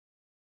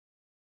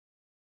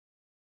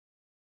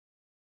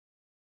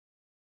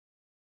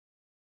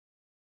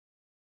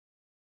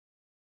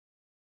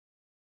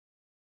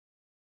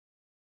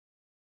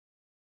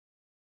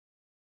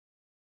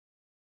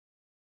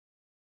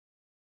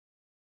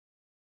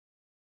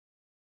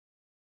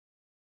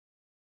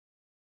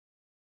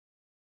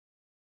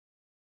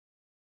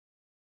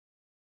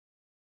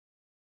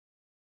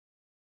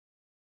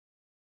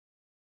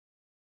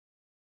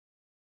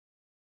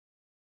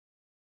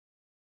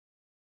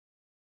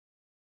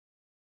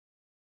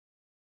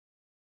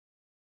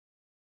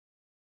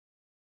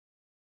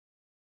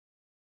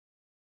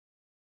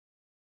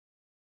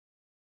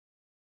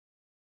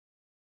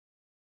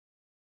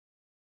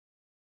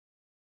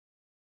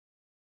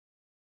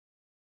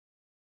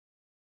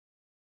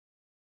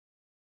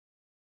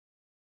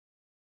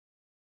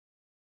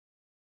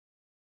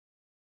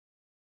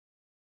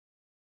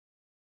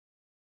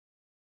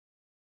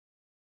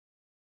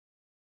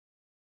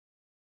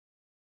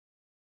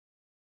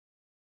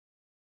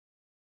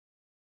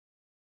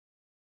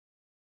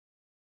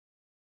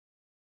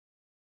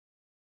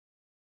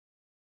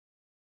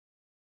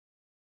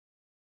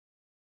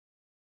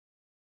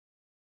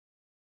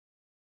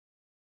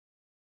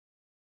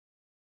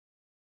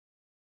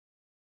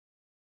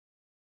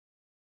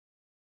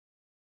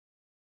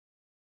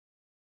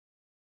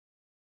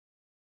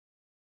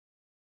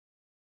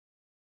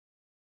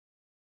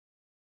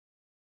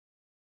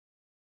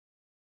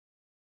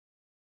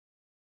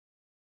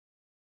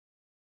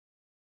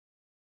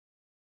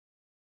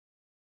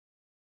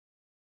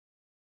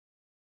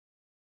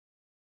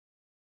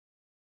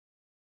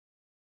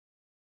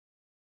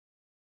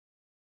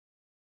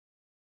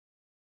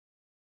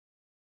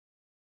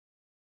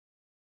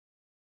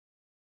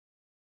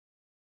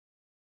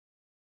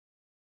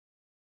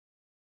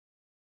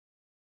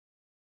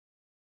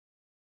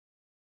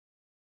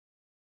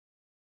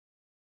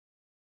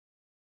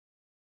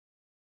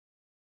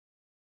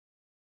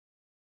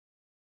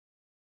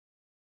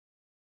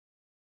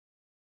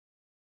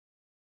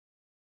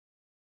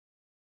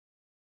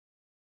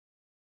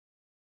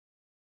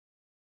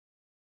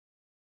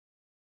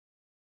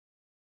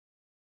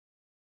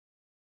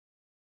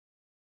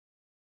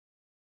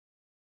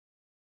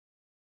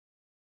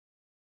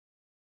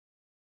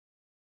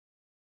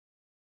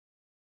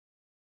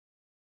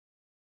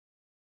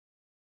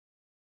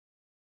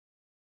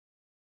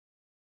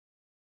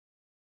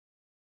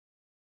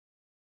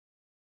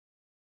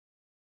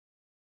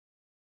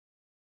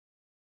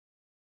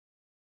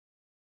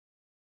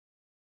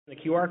the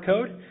QR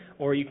code,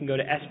 or you can go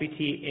to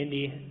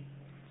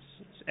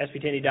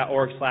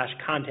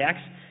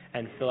sbtindy.org/contacts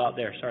and fill out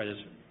there. Sorry, there's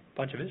a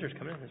bunch of visitors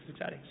coming in. This is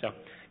exciting. So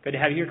good to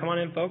have you here. Come on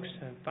in, folks,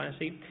 and find a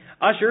seat.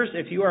 Ushers,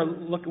 if you are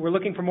we're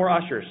looking for more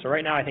ushers. So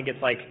right now I think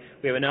it's like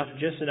we have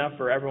just enough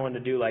for everyone to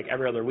do like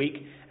every other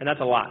week, and that's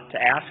a lot to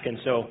ask. And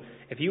so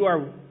if you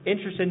are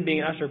interested in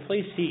being an usher,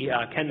 please see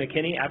Ken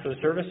McKinney after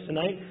the service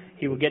tonight.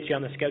 He will get you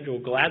on the schedule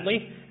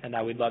gladly, and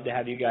we'd love to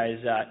have you guys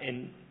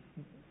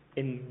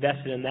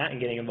invested in that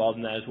and getting involved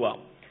in that as well.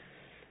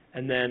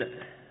 And then,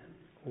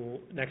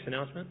 next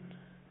announcement.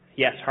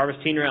 Yes,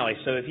 Harvest Teen Rally.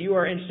 So if you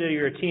are interested,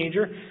 you're a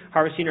teenager,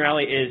 Harvest Teen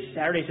Rally is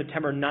Saturday,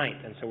 September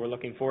 9th, and so we're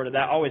looking forward to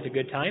that. Always a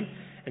good time.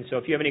 And so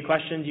if you have any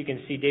questions, you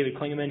can see David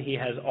Klingeman. He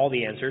has all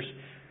the answers.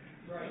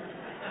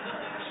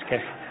 Just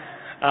kidding.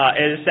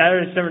 It is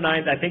Saturday, December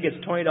 9th. I think it's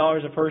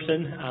 $20 a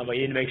person, but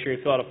you need to make sure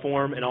you fill out a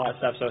form and all that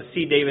stuff. So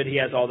see David. He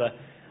has all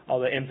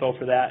the info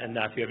for that, and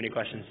if you have any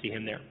questions, see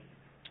him there.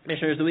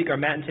 Missionaries of the Week are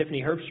Matt and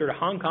Tiffany Herbster to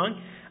Hong Kong.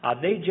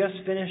 They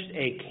just finished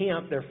a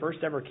camp, their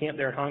first ever camp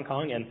there in Hong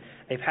Kong, and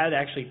they've had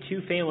actually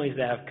 2 families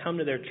that have come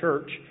to their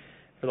church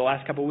for the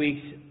last couple of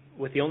weeks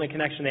with the only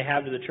connection they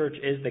have to the church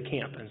is the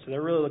camp. And so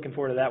they're really looking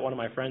forward to that. One of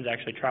my friends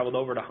actually traveled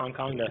over to Hong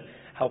Kong to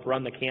help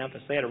run the camp. So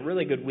they had a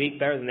really good week,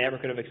 better than they ever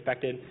could have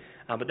expected.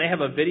 But they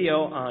have a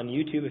video on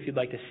YouTube if you'd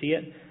like to see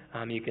it.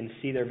 You can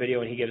see their video,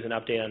 and he gives an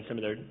update on some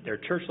of their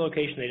church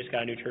location. They just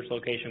got a new church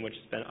location, which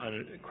has been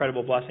an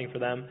incredible blessing for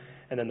them,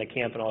 and then the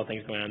camp and all the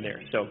things going on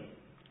there. So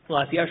we'll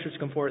ask the ushers to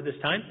come forward at this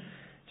time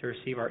to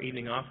receive our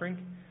evening offering.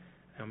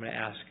 I'm going to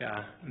ask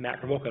Matt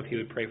Provoca if he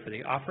would pray for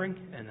the offering,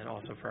 and then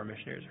also for our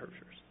missionaries and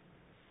Herbsters.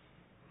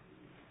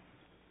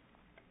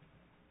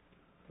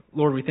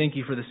 Lord, we thank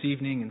you for this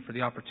evening and for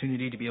the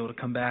opportunity to be able to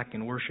come back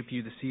and worship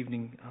you this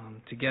evening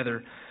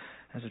together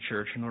as a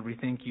church. And Lord, we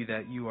thank you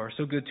that you are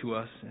so good to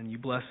us and you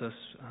bless us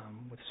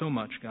with so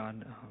much,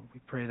 God. We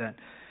pray that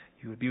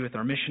you would be with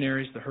our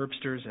missionaries, the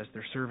Herbsters, as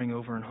they're serving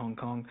over in Hong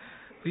Kong.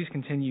 Please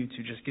continue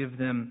to just give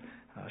them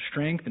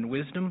strength and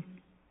wisdom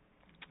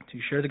to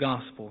share the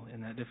gospel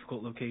in that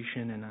difficult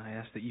location. And I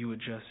ask that you would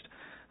just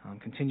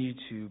continue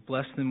to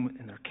bless them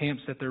in their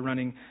camps that they're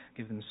running,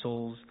 give them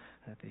souls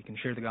that they can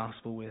share the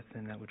gospel with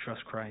and that would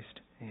trust Christ.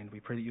 And we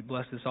pray that you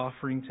bless this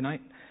offering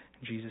tonight.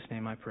 In Jesus'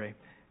 name I pray.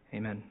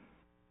 Amen.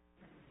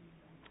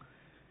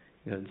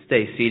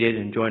 Stay seated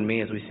and join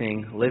me as we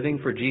sing Living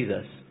for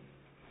Jesus.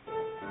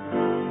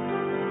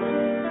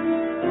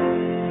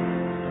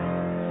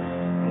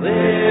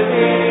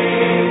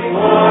 Living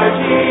for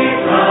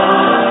Jesus,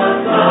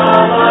 the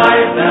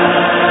life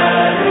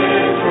that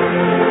is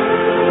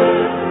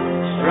true,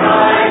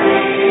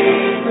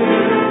 striving to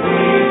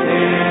please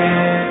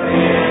Him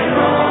in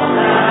all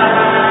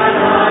that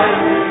I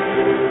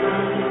do,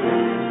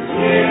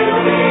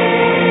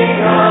 yielding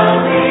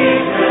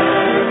allegiance,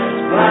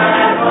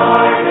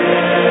 glad-hearted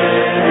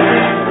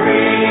and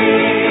free,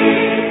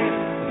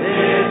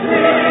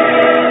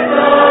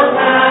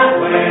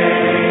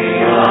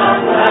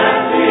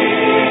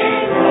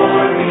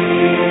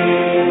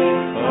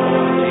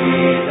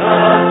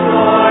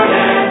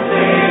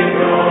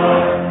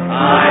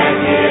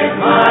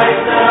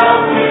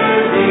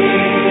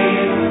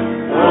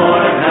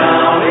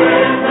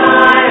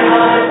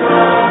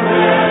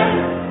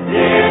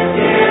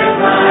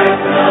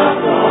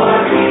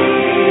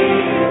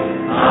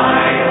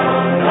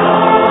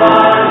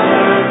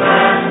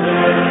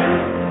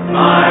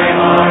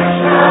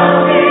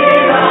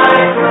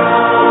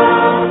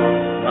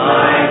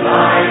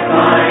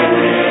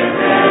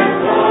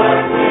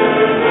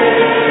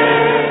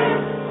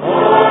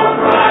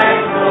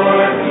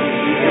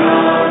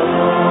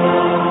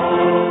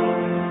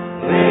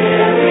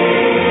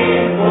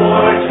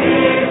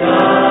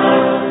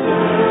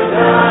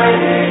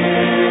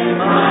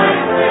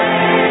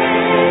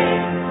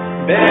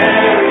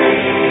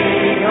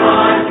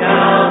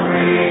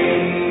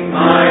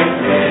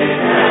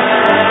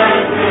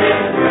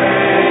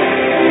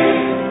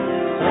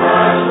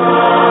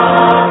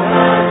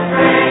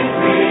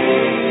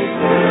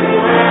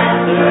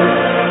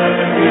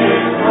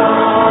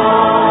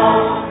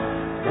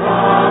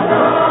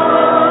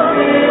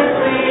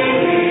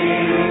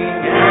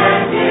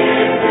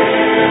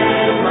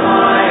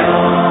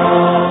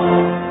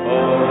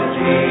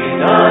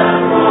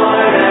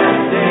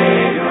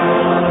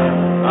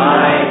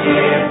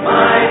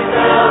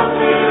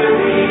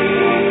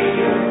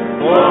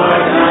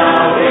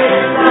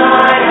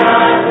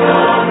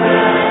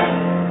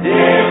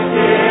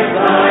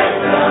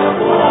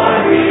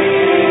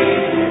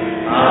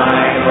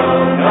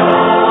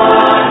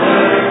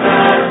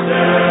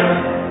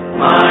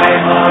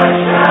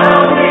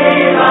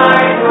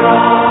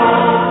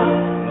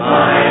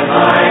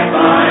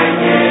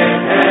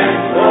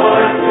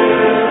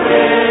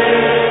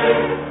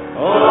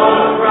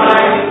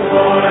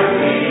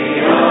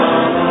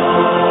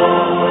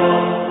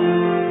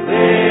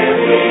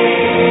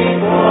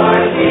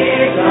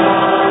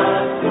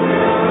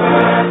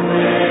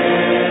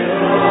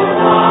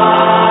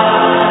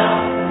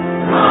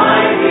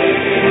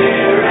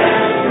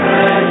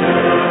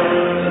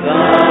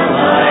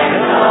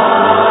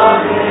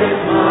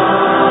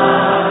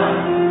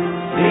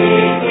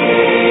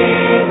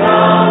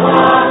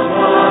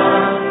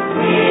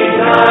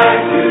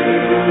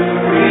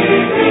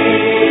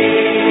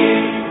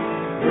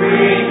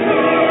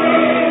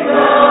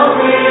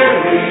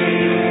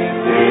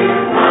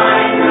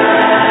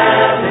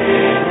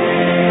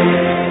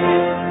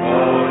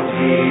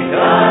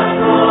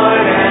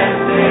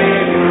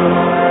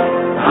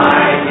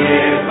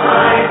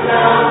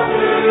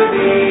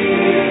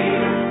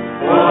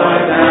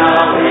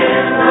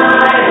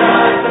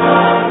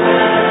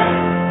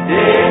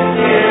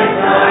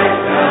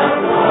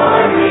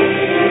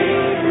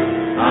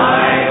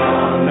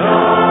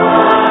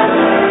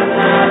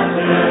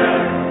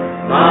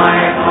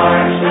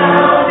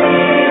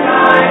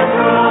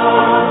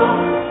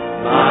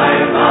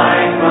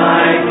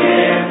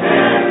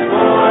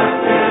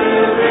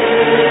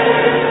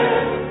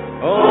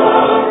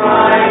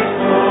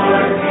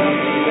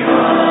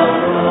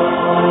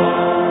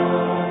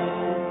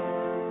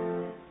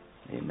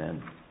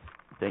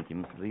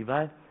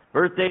 Levi.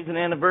 Birthdays and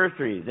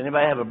anniversaries.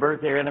 Anybody have a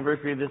birthday or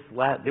anniversary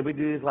did we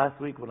do this last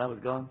week when I was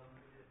gone?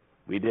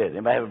 We did.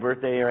 Anybody have a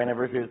birthday or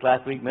anniversary this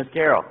last week? Miss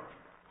Carol.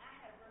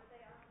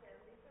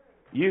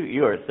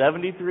 You are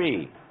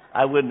 73.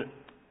 I wouldn't...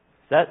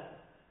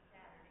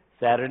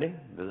 Saturday?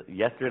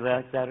 Yesterday,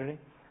 last Saturday?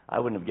 I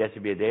wouldn't have guessed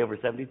you'd be a day over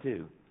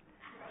 72.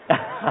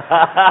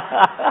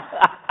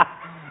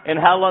 And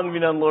how long have you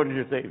known the Lord as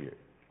your Savior?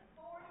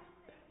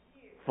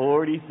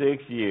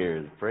 46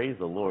 years. Praise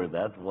the Lord.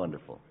 That's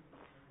wonderful.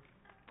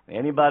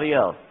 Anybody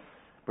else?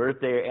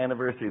 Birthday or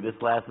anniversary this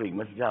last week?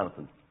 Mr.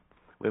 Jonathan,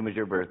 when was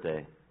your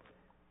birthday?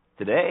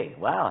 Today.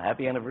 Wow.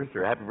 Happy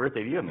anniversary. Happy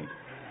birthday to you, I mean.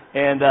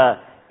 And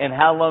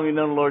how long have you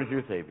known the Lord as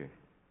your Savior?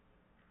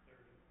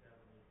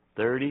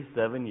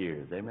 37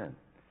 years. Amen.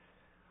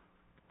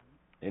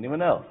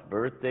 Anyone else?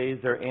 Birthdays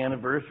or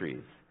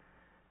anniversaries?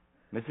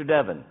 Mr.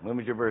 Devin, when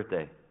was your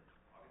birthday?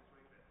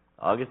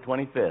 August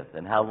 25th.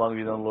 And how long have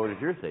you known the Lord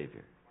as your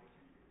Savior?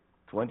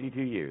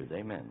 22 years.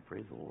 Amen.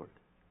 Praise the Lord.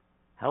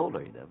 How old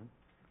are you, Devin?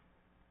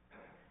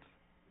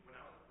 When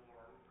I was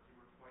born, you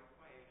were twice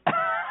my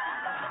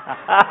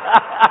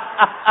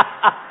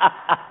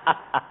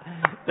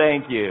age.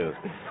 Thank you.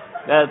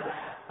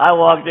 I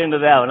walked into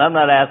that one. I'm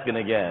not asking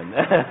again.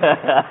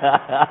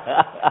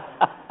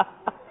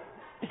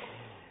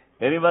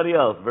 Anybody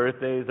else?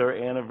 Birthdays or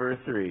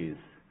anniversaries?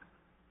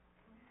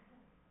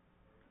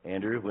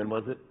 Andrew, when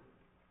was it?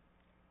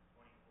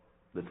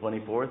 The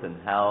 24th.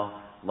 And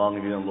how long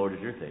have you known the Lord as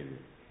your Savior?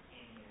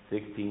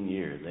 16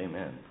 years.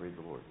 Amen. Praise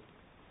the Lord.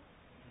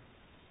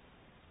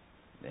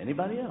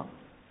 Anybody else?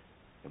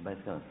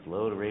 Everybody's kind of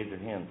slow to raise their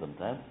hand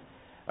sometimes.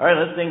 All right,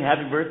 let's sing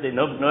Happy Birthday.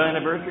 No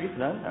anniversaries?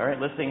 None? All right,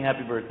 let's sing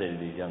Happy Birthday to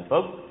these young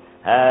folks.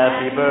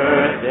 Happy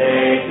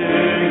birthday to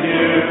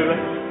you.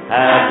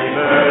 Happy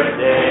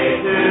birthday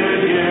to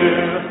you.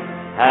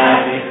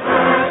 Happy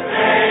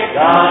birthday.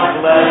 God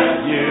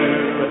bless you.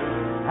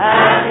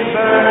 Happy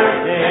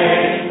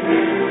birthday to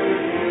you.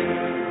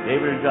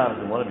 David and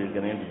Jonathan, one of you is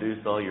going to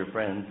introduce all your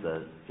friends.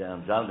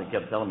 Jonathan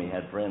kept telling me he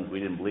had friends. We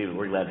didn't believe it.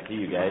 We're glad to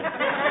see you guys.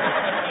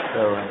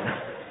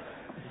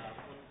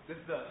 This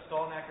is the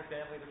Stallnacker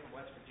family. They're from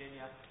West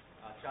Virginia,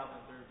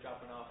 traveling through,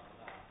 dropping off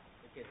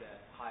the kids at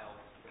Hiles.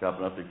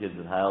 Dropping off their kids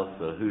at Hiles.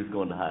 So who's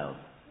going to Hiles?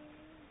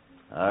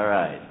 All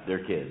right,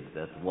 their kids.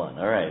 That's one.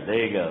 All right,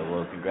 there you go.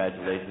 Well,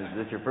 congratulations.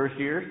 Is this your first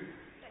year?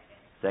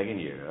 Second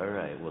year. All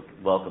right. Well,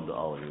 welcome to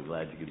all of you.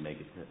 Glad you could make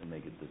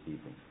it this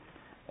evening.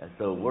 And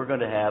so I'm going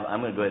to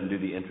go ahead and do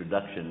the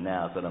introduction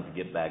now, so I don't have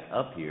to get back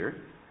up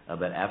here.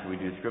 But after we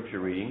do scripture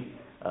reading,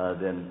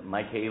 then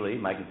Mike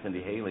and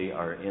Cindy Haley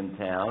are in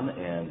town,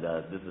 and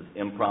this is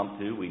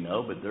impromptu, we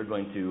know, but they're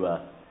going to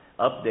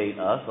update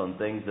us on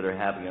things that are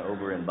happening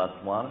over in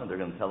Botswana. They're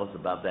going to tell us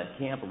about that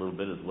camp a little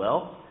bit as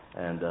well,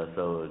 and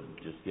so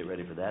just get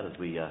ready for that as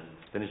we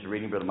finish the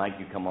reading. Brother Mike,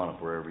 you come on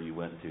up wherever you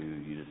went to.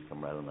 You just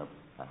come right on up.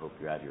 I hope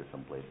you're out here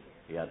someplace.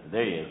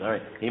 There he is. All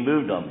right. He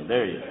moved on me.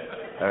 There he is.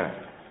 All right.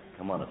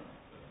 Come on up.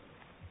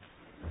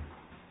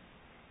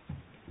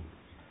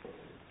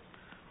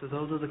 So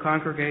those of the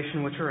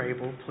congregation which are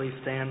able, please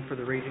stand for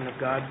the reading of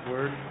God's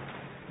Word.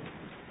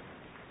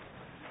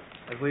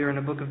 As we are in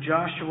the book of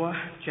Joshua,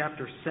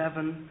 chapter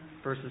 7,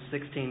 verses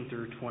 16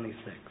 through 26.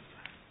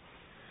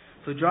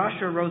 So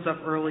Joshua rose up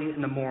early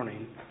in the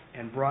morning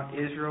and brought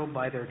Israel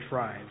by their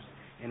tribes,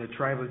 and the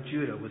tribe of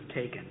Judah was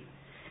taken.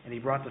 And he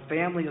brought the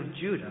family of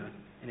Judah,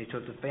 and he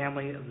took the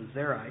family of the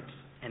Zerites,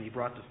 and he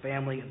brought the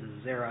family of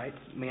the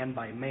Zerites man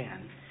by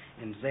man,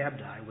 and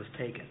Zabdi was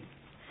taken.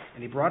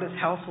 And he brought his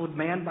household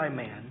man by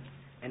man,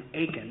 and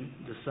Achan,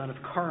 the son of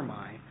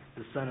Carmi,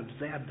 the son of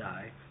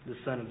Zabdi, the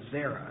son of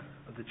Zerah,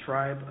 of the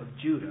tribe of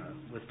Judah,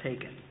 was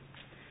taken.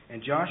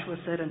 And Joshua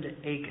said unto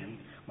Achan,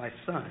 My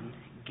son,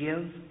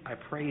 give, I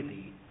pray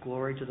thee,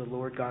 glory to the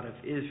Lord God of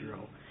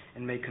Israel,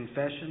 and make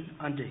confession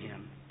unto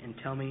him, and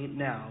tell me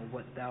now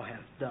what thou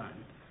hast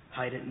done.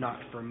 Hide it not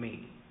from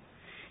me.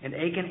 And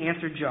Achan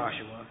answered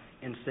Joshua,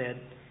 and said,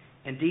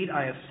 Indeed,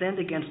 I have sinned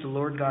against the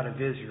Lord God of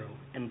Israel,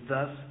 and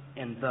thus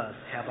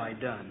have I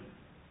done.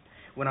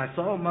 When I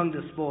saw among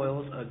the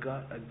spoils a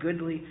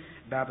goodly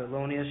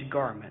Babylonish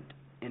garment,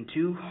 and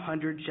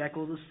 200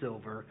 shekels of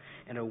silver,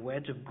 and a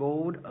wedge of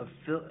gold of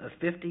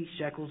 50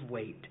 shekels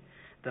weight,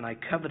 then I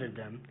coveted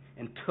them,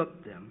 and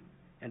took them.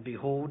 And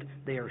behold,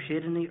 they are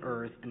hid in the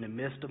earth in the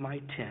midst of my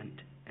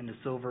tent, and the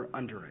silver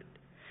under it.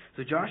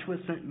 So Joshua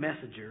sent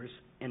messengers,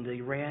 and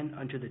they ran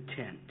unto the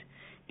tent.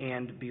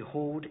 And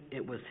behold,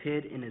 it was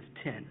hid in his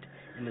tent,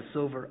 and the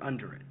silver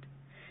under it.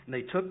 And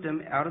they took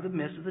them out of the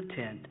midst of the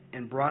tent,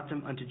 and brought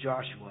them unto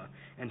Joshua,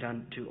 and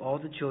unto all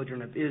the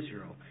children of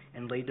Israel,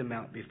 and laid them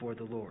out before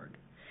the Lord.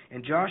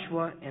 And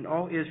Joshua and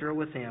all Israel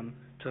with him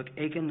took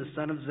Achan the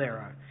son of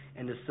Zerah,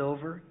 and the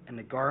silver, and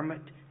the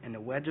garment, and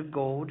the wedge of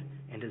gold,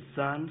 and his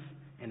sons,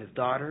 and his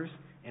daughters,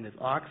 and his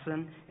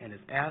oxen, and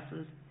his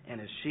asses, and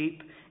his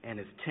sheep, and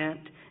his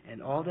tent,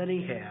 and all that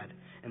he had,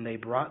 and they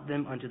brought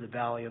them unto the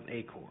valley of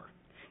Achor.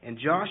 And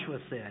Joshua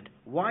said,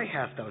 Why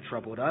hast thou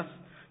troubled us?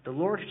 The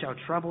Lord shall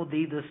trouble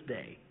thee this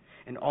day.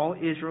 And all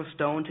Israel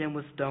stoned him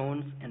with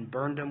stones and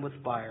burned him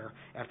with fire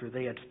after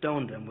they had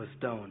stoned him with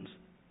stones.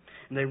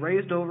 And they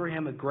raised over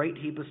him a great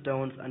heap of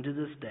stones unto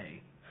this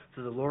day.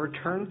 So the Lord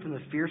turned from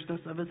the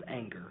fierceness of his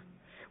anger.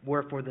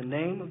 Wherefore the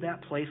name of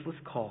that place was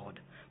called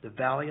the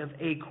Valley of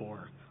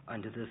Achor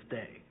unto this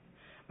day.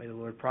 May the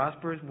Lord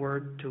prosper his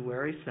word to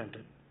where he sent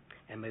it.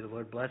 And may the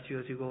Lord bless you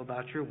as you go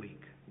about your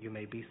week. You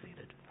may be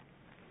seated.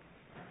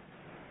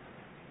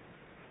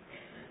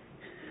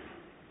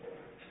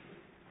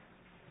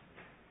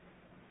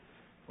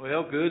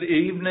 Well, good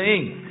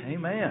evening.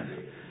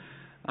 Amen.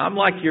 I'm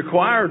like your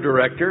choir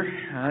director.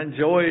 I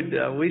enjoyed,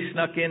 we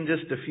snuck in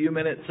just a few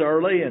minutes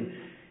early and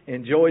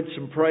enjoyed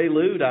some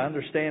prelude. I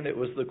understand it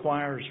was the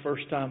choir's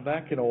first time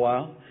back in a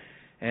while.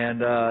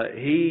 And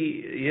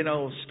he,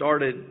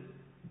 started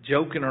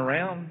joking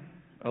around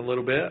a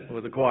little bit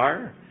with the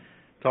choir,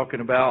 talking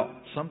about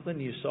something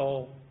you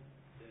saw.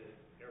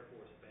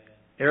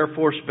 Air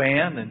Force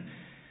Band. And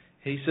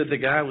he said the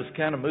guy was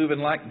kind of moving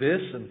like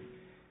this, and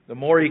the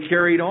more he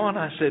carried on,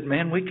 I said,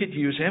 man, we could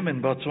use him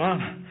in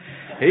Botswana.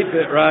 He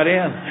fit right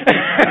in.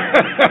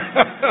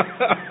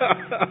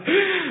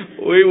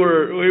 We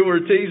were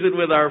teasing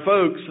with our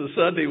folks the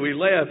Sunday we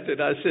left,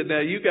 and I said, now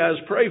you guys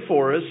pray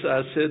for us.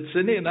 I said,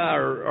 Cindy and I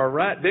are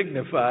right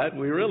dignified.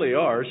 We really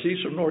are.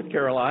 She's from North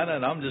Carolina,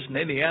 and I'm just an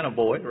Indiana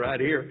boy right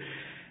here.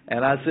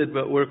 And I said,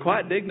 but we're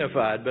quite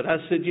dignified. But I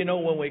said,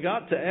 when we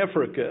got to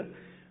Africa,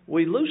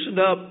 we loosened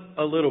up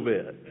a little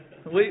bit.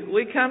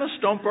 We kind of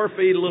stomp our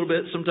feet a little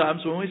bit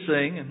sometimes when we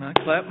sing, and I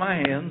clap my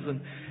hands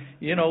and,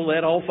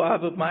 let all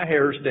 5 of my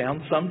hairs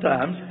down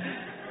sometimes.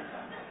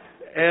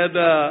 And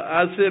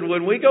I said,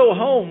 when we go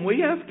home, we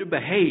have to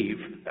behave.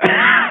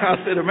 I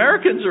said,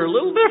 Americans are a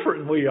little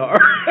different than we are.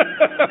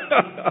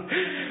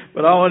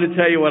 But I want to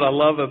tell you what I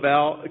love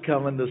about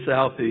coming to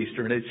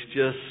Southeastern. It's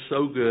just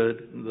so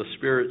good. The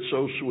Spirit's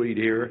so sweet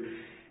here.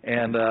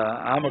 And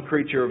I'm a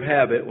creature of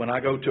habit. When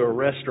I go to a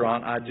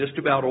restaurant, I just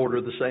about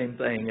order the same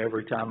thing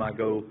every time I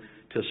go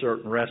to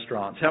certain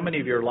restaurants. How many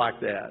of you are like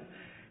that?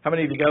 How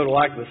many of you go to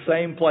like the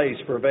same place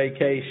for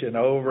vacation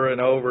over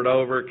and over and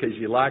over because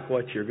you like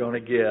what you're going to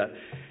get?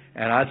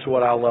 And that's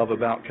what I love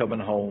about coming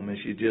home, is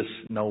you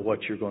just know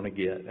what you're going to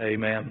get.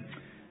 Amen.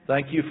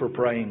 Thank you for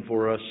praying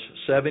for us.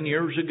 7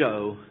 years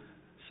ago,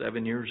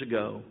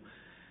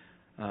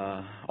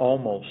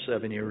 almost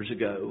 7 years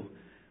ago,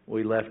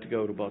 we left to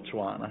go to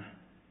Botswana.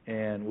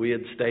 And we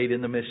had stayed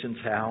in the missions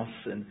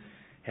house and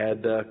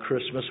had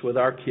Christmas with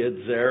our kids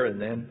there, and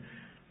then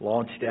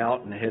launched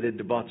out and headed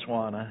to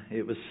Botswana.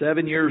 It was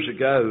 7 years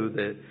ago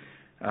that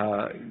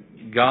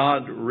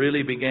God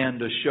really began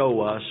to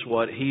show us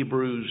what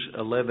Hebrews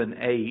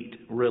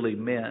 11:8 really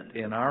meant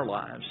in our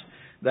lives.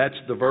 That's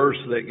the verse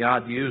that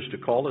God used to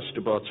call us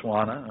to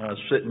Botswana. I was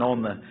sitting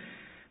on the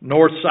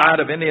north side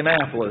of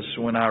Indianapolis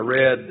when I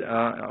read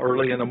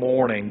early in the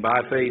morning,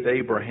 by faith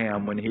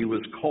Abraham, when he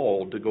was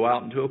called to go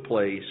out into a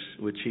place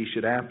which he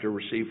should after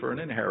receive for an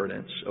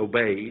inheritance,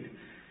 obeyed.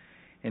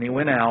 And he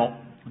went out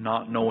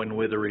not knowing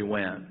whither he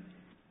went.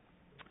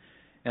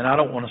 And I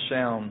don't want to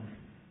sound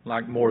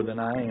like more than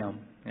I am,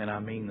 and I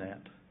mean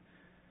that.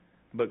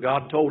 But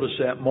God told us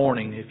that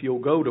morning, if you'll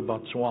go to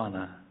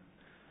Botswana,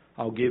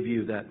 I'll give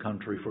you that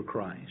country for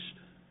Christ.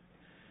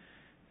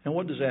 And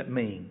what does that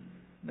mean?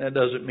 That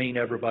doesn't mean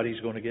everybody's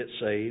going to get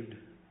saved,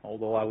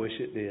 although I wish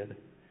it did.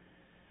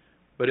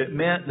 But it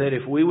meant that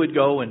if we would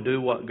go and do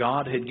what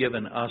God had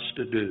given us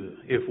to do,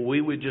 if we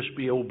would just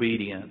be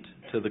obedient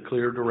to the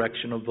clear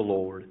direction of the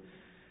Lord,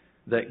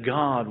 that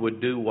God would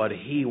do what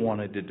He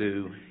wanted to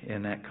do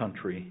in that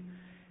country,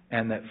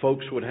 and that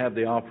folks would have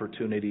the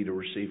opportunity to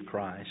receive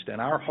Christ.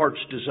 And our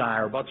heart's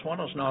desire,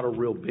 Botswana's not a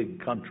real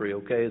big country,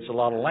 okay? It's a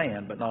lot of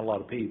land, but not a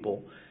lot of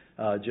people,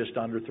 just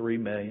under 3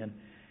 million.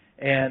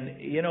 And,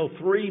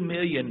 3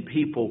 million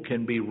people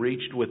can be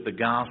reached with the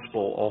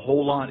gospel a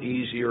whole lot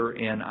easier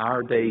in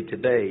our day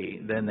today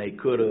than they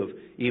could have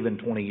even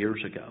 20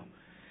 years ago.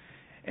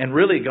 And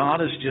really, God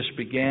has just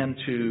began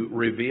to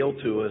reveal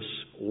to us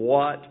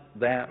what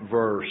that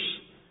verse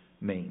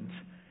means.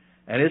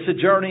 And it's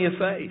a journey of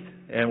faith,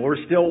 and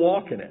we're still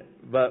walking it.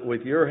 But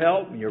with your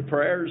help and your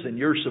prayers and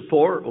your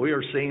support, we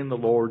are seeing the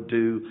Lord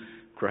do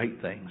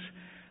great things.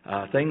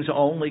 Things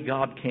only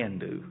God can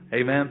do.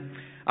 Amen.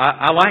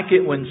 I like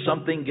it when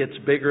something gets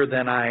bigger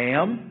than I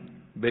am,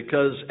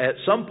 because at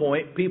some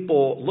point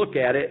people look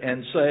at it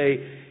and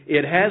say,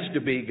 it has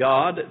to be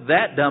God.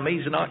 That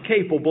dummy's not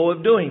capable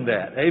of doing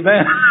that.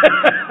 Amen.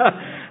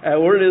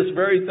 And we're just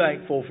very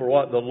thankful for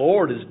what the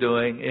Lord is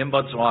doing in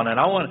Botswana. And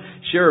I want to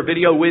share a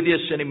video with you.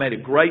 Cindy made a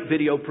great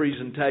video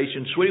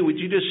presentation. Sweetie, would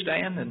you just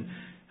stand? And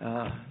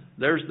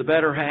there's the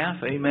better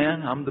half.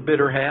 Amen. I'm the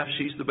bitter half.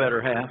 She's the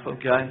better half.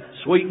 Okay.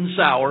 Sweet and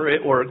sour.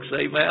 It works.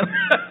 Amen.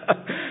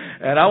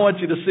 And I want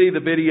you to see the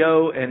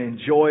video and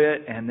enjoy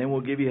it, and then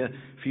we'll give you a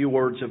few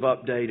words of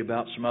update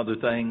about some other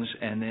things,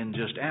 and then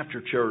just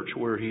after church,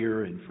 we're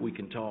here, and if we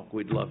can talk,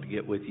 we'd love to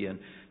get with you and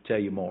tell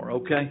you more.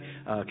 Okay?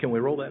 Can we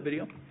roll that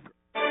video?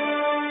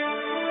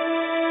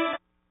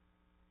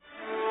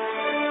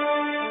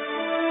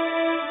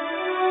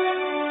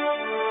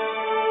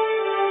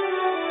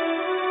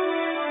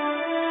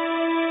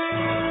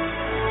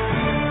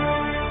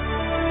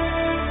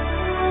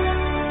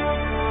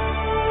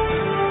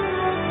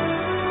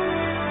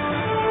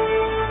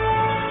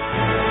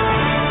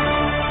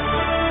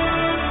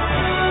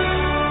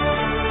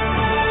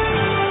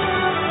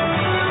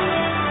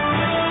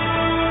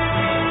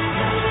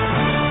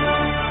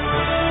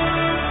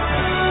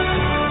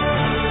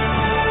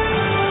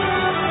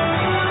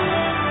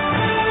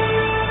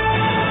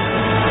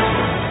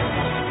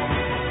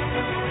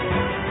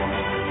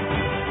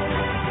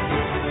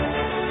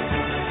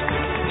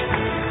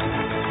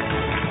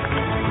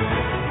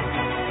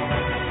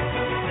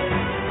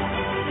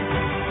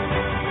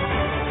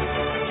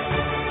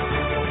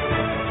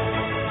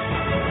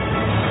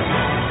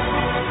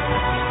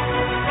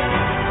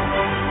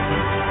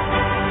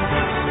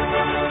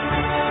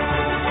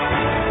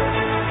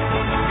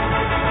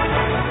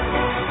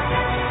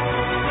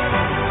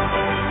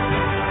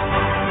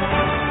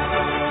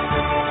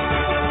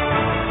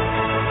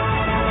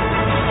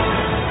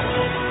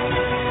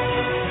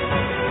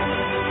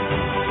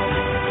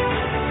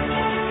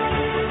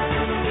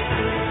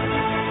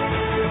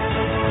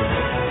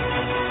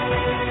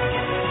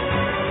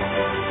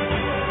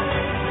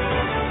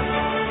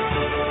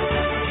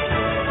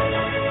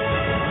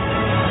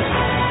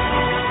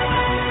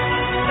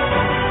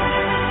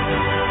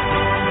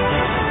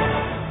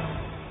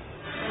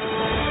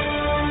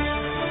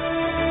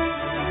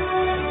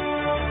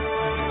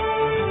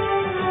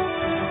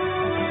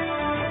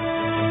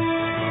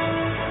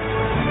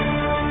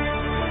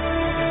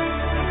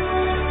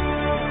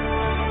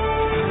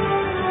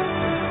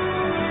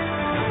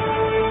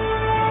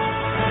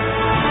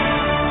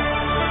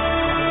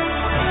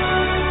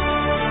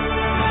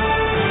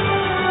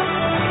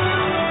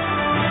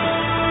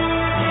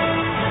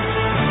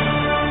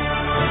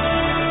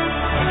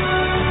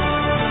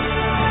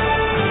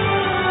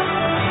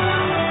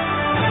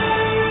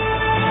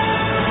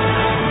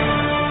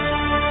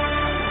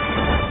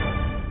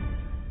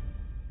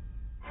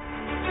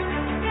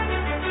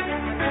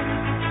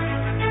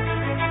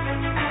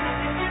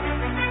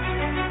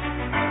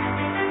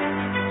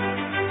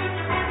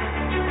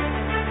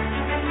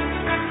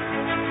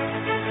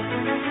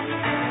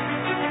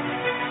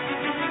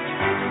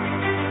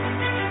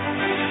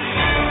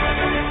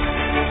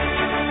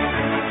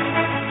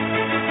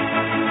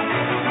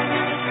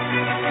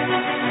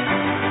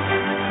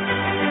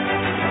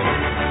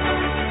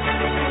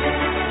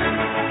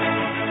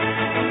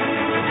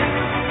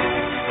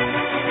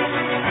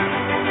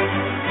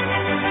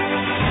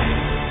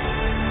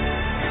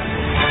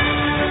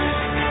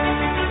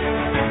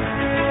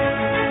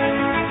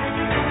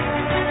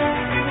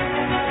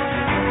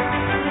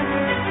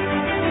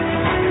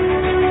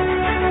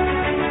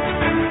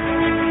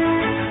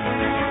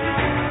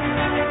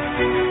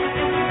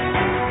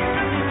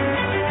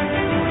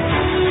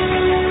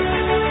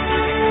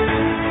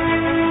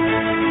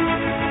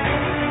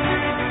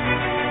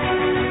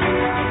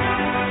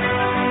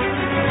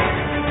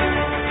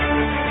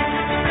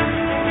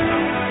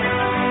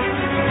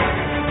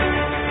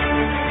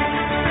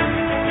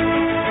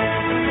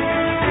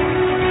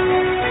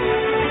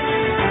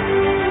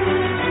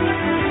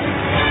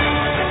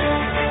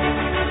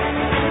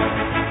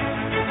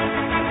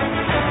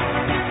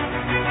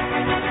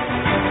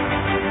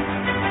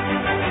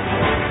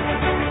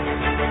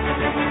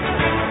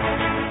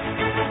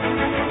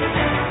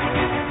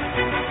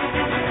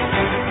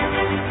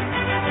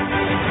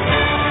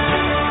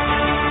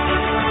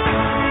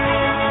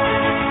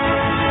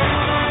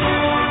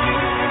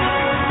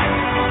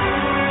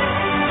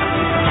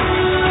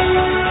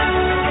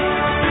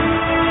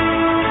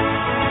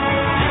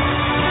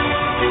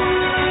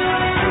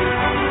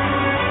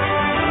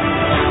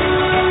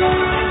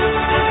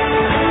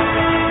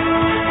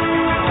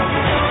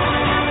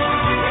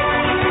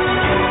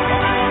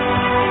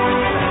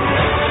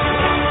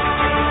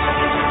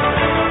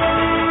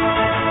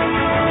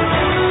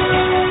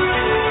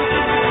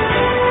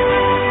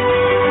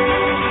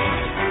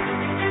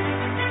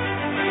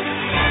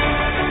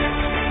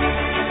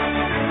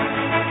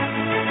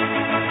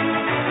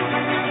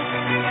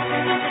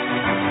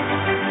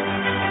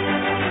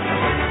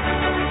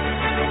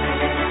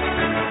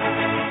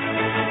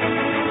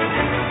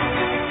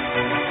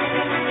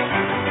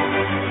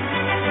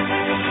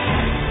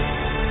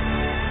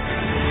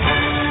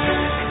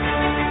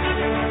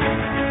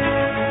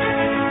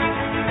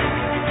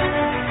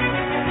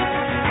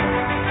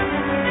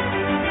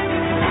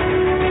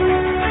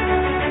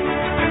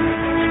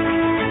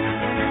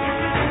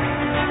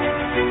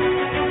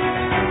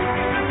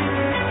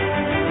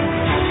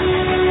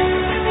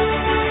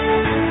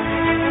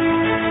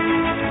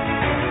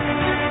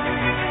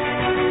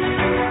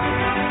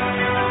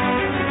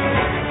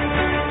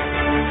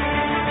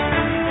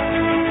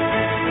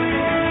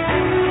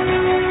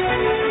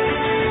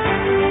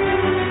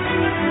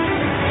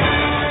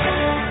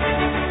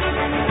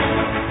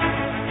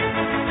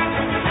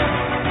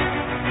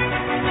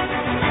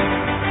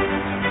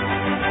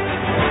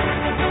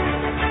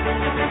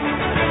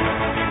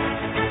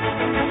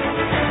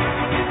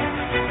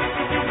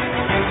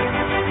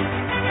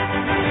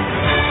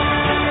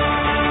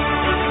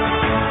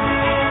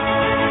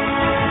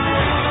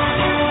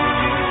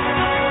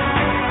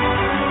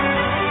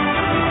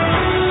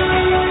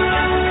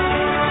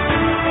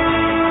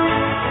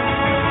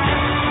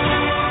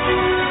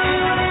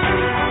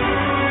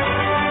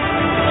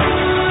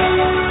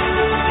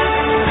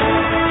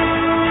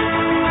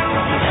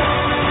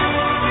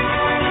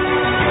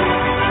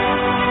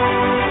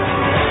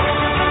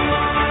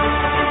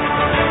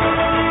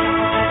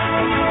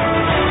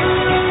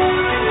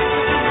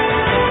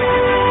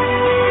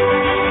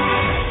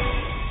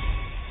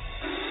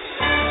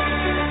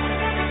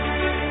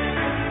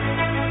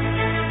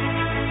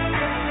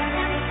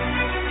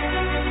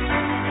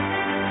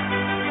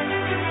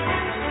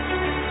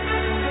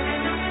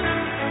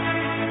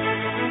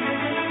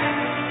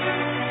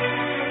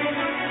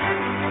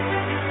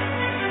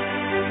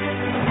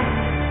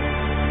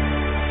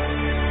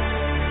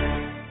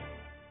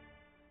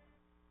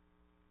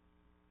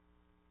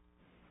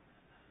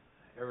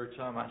 every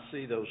time I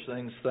see those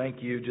things.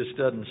 Thank you just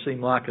doesn't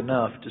seem like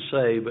enough to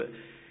say, but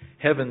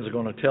heaven's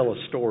going to tell a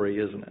story,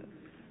 isn't it?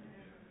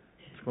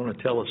 It's going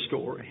to tell a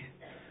story.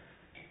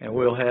 And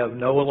we'll have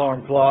no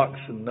alarm clocks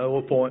and no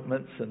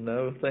appointments and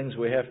no things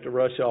we have to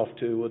rush off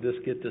to. We'll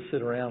just get to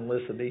sit around and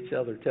listen to each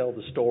other tell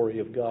the story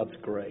of God's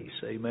grace.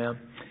 Amen.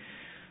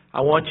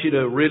 I want you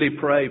to really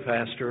pray,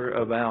 Pastor,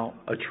 about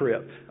a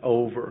trip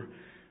over.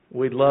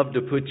 We'd love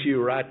to put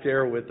you right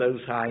there with those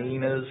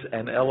hyenas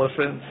and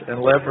elephants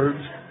and leopards.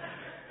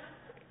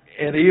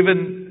 And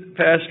even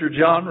Pastor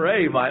John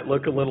Ray might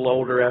look a little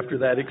older after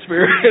that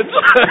experience.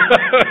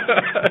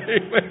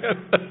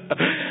 Amen.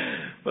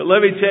 But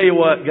let me tell you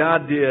what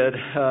God did.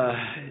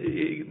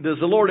 Does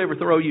the Lord ever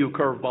throw you a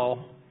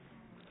curveball?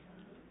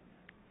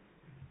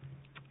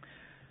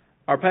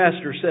 Our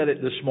pastor said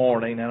it this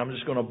morning, and I'm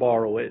just going to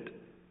borrow it.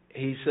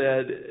 He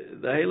said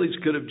the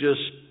Haleys could have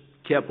just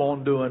kept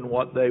on doing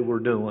what they were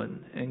doing,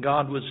 and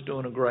God was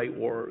doing a great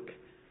work.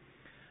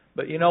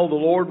 But you know, the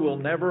Lord will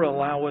never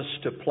allow us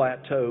to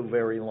plateau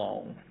very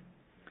long.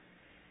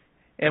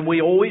 And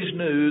we always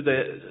knew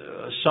that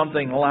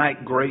something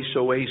like Grace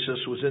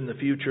Oasis was in the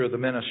future of the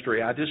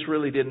ministry. I just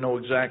really didn't know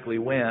exactly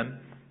when.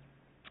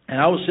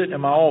 And I was sitting in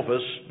my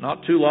office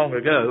not too long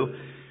ago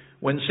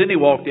when Cindy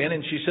walked in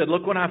and she said,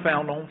 "Look what I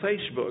found on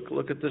Facebook.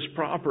 Look at this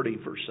property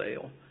for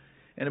sale."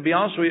 And to be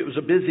honest with you, it was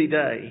a busy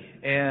day.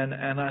 And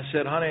I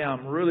said, "Honey,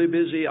 I'm really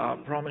busy. I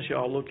promise you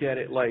I'll look at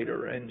it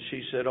later." And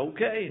she said,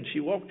 "Okay." And she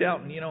walked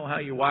out, and you know how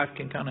your wife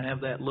can kind of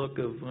have that look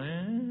of,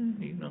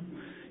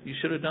 you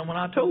should have done what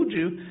I told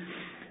you.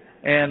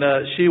 And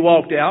she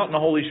walked out, and the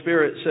Holy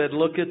Spirit said,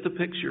 "Look at the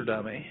picture,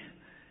 dummy."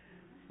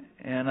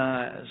 And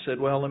I said,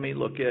 "Well, let me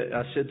look at it."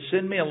 I said,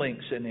 "Send me a link,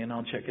 Cindy, and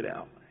I'll check it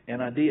out."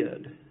 And I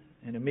did.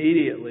 And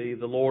immediately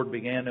the Lord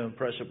began to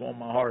impress upon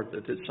my heart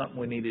that it's something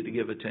we needed to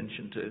give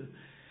attention to.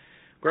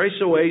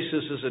 Grace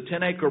Oasis is a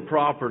 10-acre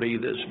property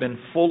that's been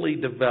fully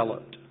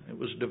developed. It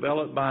was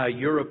developed by a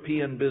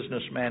European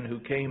businessman who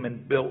came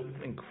and built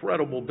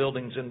incredible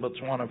buildings in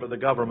Botswana for the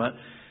government,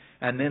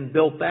 and then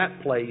built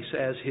that place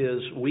as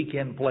his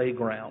weekend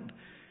playground.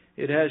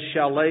 It has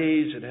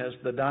chalets, it has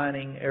the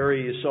dining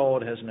area you saw,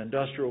 it has an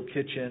industrial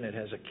kitchen, it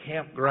has a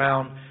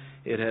campground,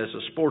 it has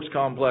a sports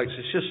complex.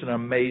 It's just an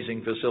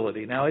amazing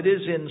facility. Now, it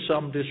is in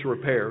some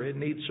disrepair. It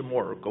needs some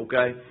work,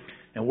 okay?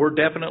 And we're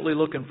definitely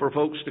looking for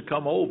folks to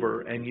come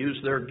over and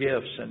use their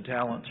gifts and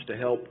talents to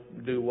help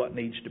do what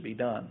needs to be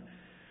done.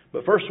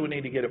 But first we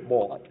need to get it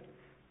bought.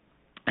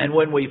 And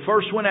when we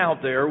first went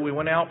out there, we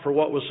went out for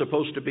what was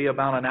supposed to be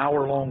about an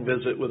hour-long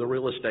visit with a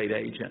real estate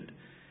agent.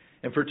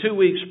 And for 2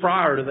 weeks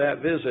prior to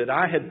that visit,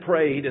 I had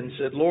prayed and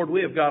said, "Lord,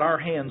 we have got our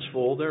hands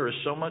full. There is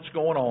so much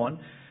going on.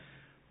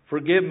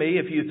 Forgive me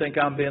if you think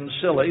I'm being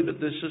silly, but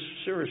this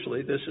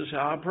is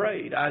how I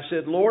prayed." I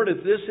said, "Lord,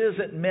 if this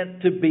isn't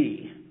meant to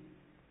be,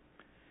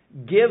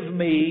 give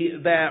me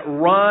that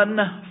run,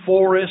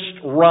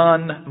 Forrest,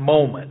 run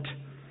moment.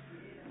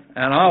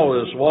 And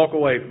I'll just walk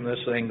away from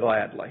this thing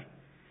gladly."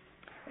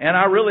 And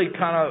I really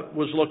kind of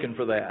was looking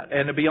for that.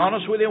 And to be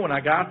honest with you, when I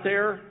got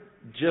there,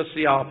 just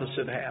the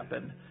opposite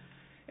happened.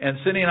 And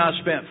Cindy and I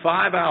spent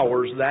 5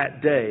 hours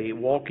that day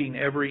walking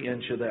every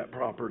inch of that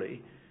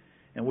property.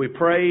 And we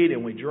prayed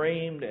and we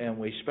dreamed and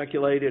we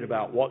speculated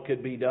about what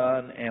could be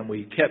done. And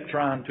we kept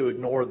trying to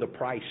ignore the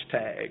price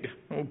tag.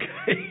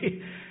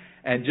 Okay?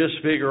 And just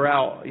figure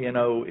out,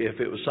 if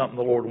it was something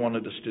the Lord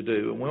wanted us to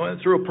do. And we went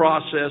through a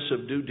process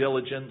of due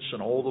diligence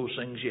and all those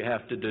things you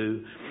have to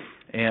do.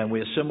 And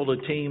we assembled a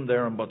team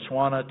there in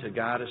Botswana to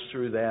guide us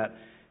through that.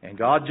 And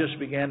God just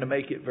began to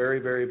make it very,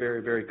 very,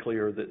 very, very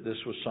clear that this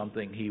was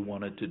something He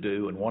wanted to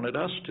do and wanted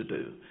us to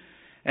do.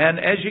 And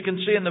as you can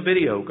see in the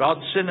video,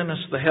 God's sending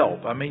us the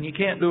help. I mean, you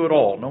can't do it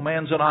all. No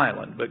man's an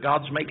island. But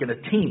God's making a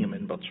team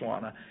in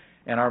Botswana.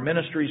 And our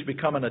ministry is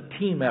becoming a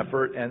team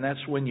effort, and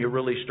that's when you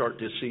really start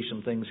to see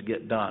some things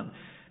get done.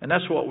 And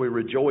that's what we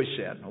rejoice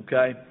in,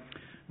 okay?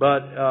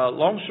 But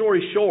long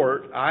story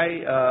short,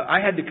 I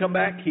had to come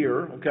back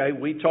here, okay?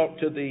 We talked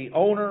to the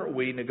owner.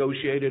 We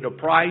negotiated a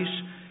price.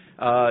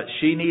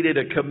 She needed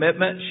a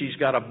commitment. She's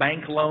got a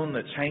bank loan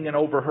that's hanging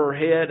over her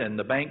head, and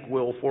the bank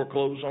will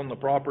foreclose on the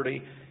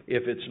property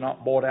if it's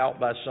not bought out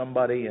by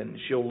somebody, and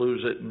she'll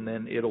lose it, and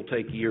then it'll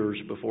take years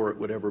before it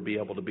would ever be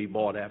able to be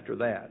bought after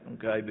that,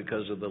 okay,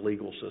 because of the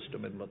legal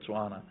system in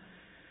Botswana.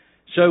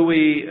 So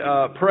we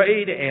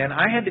prayed, and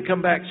I had to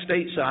come back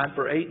stateside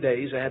for 8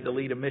 days. I had to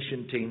lead a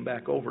mission team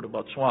back over to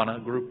Botswana, a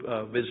group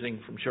visiting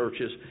from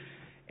churches.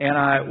 And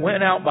I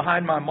went out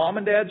behind my mom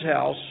and dad's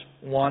house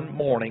one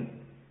morning,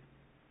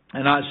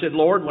 and I said,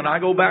 "Lord, when I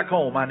go back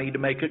home, I need to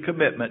make a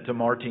commitment to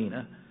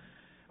Martina.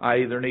 I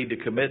either need to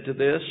commit to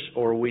this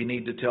or we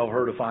need to tell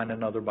her to find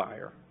another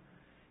buyer.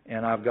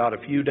 And I've got a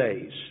few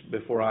days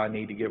before I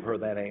need to give her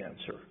that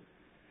answer."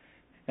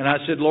 And I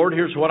said, "Lord,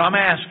 here's what I'm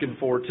asking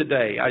for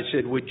today." I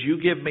said, "Would you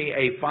give me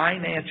a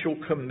financial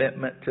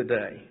commitment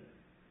today?"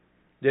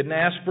 Didn't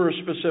ask for a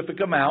specific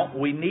amount.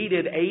 We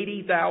needed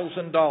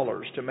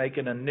 $80,000 to make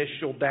an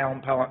initial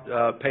down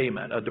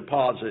payment, a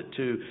deposit,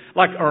 to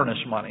like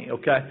earnest money,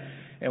 okay?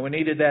 and we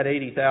needed that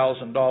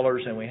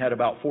 $80,000, and we had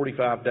about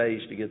 45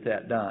 days to get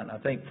that done. I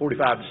think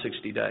 45 to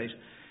 60 days.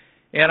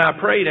 And I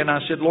prayed and I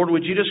said, Lord,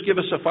 would you just give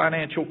us a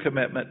financial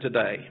commitment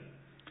today?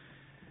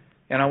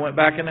 And I went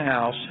back in the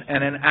house,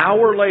 and an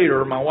hour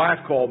later, my wife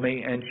called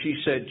me, and she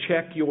said,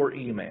 check your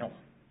email.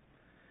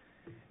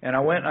 And I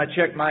went and I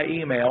checked my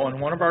email, and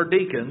one of our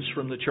deacons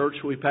from the church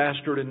we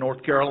pastored in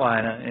North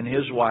Carolina and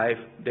his wife,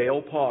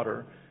 Dale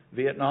Potter,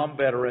 Vietnam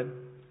veteran,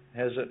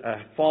 has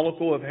a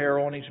follicle of hair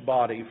on his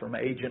body from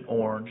Agent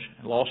Orange,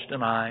 lost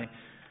an eye,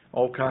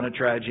 all kind of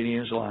tragedy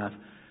in his life.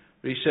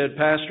 But he said,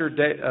 Pastor,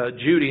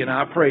 Judy and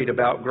I prayed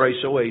about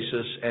Grace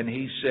Oasis, and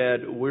he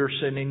said, we're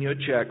sending you a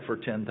check for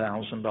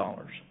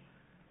 $10,000.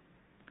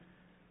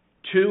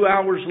 2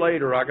 hours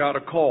later, I got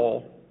a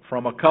call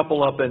from a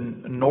couple up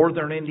in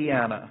northern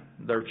Indiana.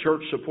 Their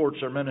church supports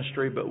our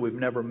ministry, but we've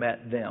never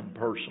met them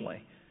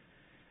personally.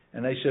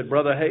 And they said,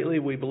 Brother Haley,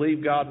 we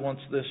believe God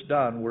wants this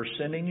done. We're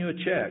sending you a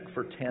check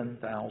for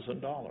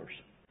 $10,000.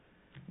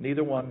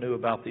 Neither one knew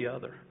about the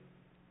other.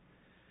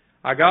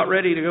 I got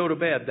ready to go to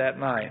bed that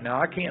night.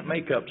 Now, I can't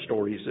make up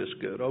stories this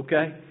good,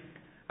 okay?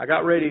 I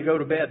got ready to go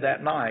to bed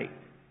that night,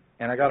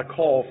 and I got a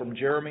call from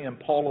Jeremy and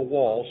Paula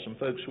Wall, some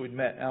folks we'd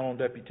met out on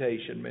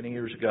deputation many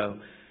years ago.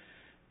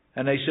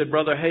 And they said,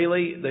 Brother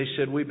Haley, they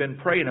said, we've been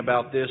praying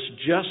about this.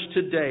 Just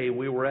today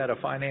we were at a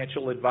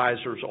financial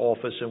advisor's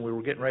office, and we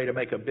were getting ready to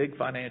make a big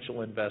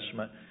financial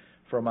investment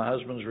for my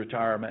husband's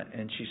retirement.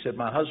 And she said,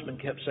 my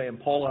husband kept saying,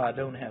 Paula, I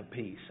don't have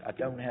peace. I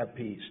don't have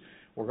peace.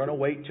 We're going to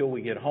wait till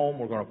we get home.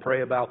 We're going to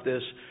pray about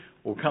this.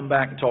 We'll come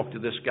back and talk to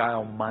this guy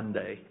on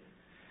Monday.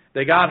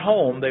 They got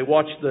home. They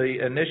watched the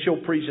initial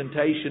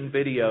presentation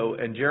video,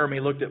 and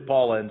Jeremy looked at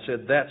Paula and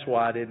said, that's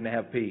why I didn't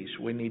have peace.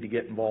 We need to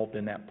get involved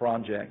in that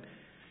project.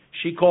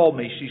 She called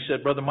me. She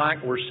said, Brother Mike,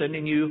 we're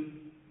sending you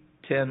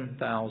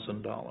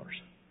 $10,000.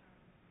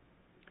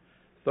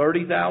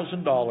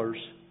 $30,000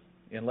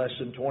 in less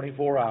than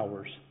 24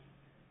 hours.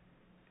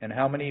 And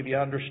how many of you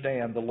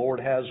understand the Lord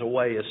has a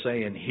way of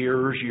saying,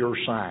 here's your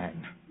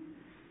sign?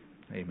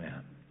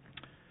 Amen.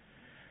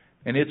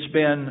 And it's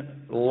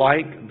been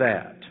like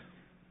that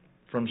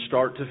from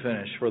start to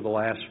finish for the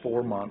last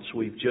 4 months.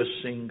 We've just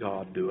seen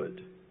God do it.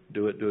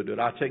 Do it.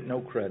 I take no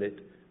credit.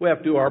 We have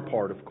to do our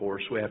part, of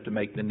course. We have to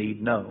make the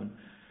need known.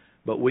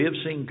 But we have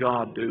seen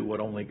God do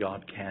what only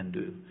God can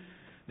do.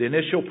 The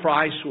initial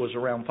price was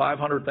around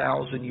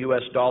 $500,000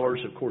 US dollars.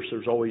 Of course,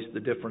 there's always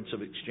the difference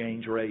of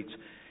exchange rates.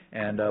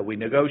 And we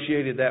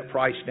negotiated that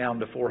price down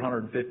to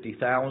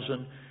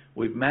 $450,000.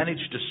 We've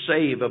managed to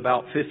save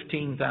about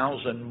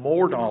 $15,000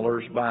 more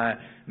dollars by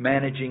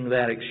managing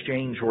that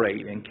exchange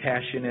rate and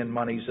cashing in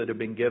monies that have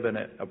been given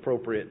at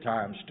appropriate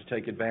times to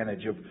take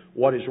advantage of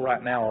what is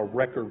right now a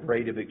record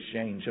rate of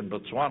exchange in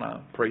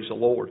Botswana. Praise the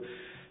Lord.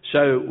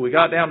 So we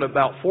got down to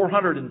about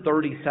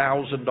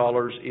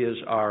 $430,000 is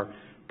our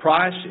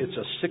price. It's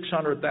a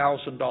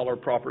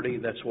 $600,000 property.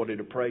 That's what it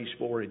appraised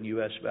for in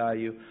U.S.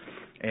 value.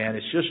 And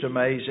it's just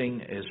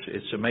amazing.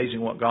 It's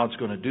amazing what God's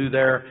going to do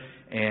there.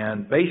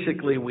 And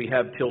basically we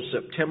have till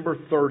September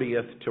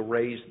 30th to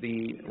raise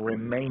the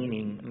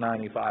remaining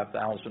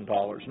 $95,000.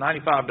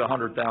 $95,000 to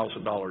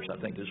 $100,000,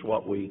 I think, is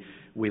what we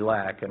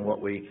lack and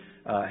what we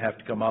have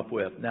to come up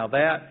with. Now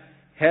that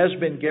has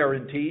been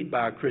guaranteed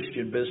by a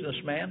Christian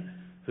businessman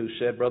who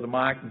said, Brother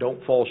Mike,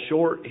 don't fall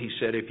short. He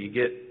said, if you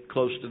get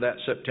close to that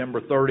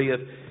September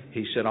 30th,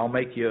 he said, I'll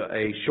make you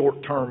a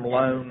short-term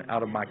loan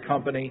out of my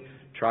company.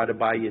 Try to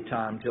buy you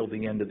time till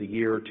the end of the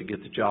year to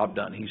get the job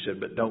done. He said,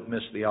 but don't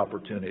miss the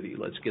opportunity.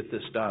 Let's get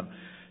this done.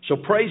 So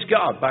praise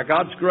God. By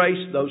God's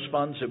grace, those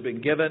funds have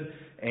been given,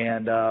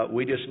 and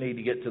we just need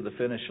to get to the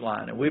finish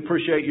line. And we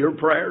appreciate your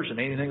prayers and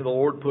anything the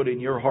Lord put in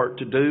your heart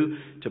to do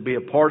to be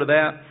a part of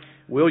that.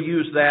 We'll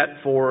use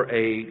that for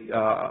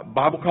a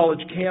Bible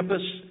college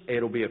campus.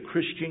 It'll be a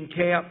Christian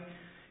camp.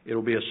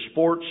 It'll be a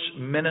sports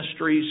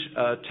ministries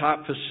type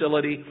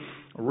facility.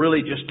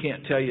 Really just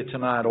can't tell you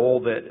tonight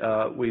all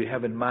that we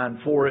have in mind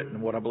for it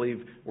and what I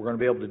believe we're going to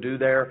be able to do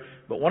there.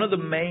 But one of the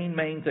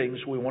main things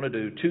we want to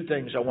do, two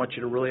things I want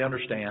you to really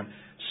understand.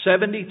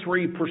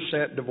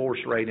 73% divorce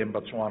rate in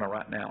Botswana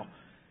right now.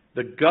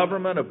 The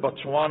government of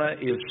Botswana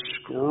is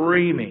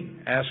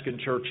screaming, asking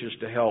churches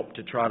to help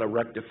to try to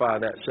rectify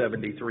that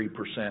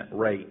 73%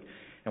 rate.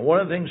 And one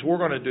of the things we're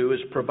going to do is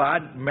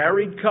provide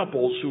married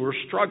couples who are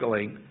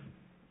struggling,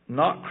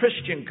 not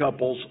Christian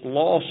couples,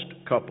 lost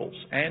couples,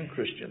 and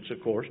Christians,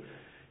 of course,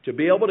 to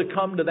be able to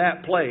come to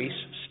that place,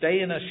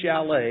 stay in a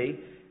chalet,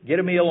 get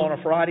a meal on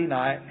a Friday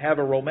night, have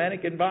a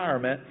romantic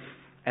environment,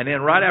 and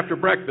then right after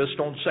breakfast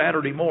on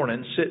Saturday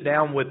morning, sit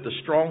down with the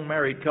strong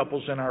married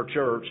couples in our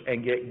church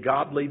and get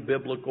godly,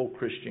 biblical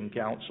Christian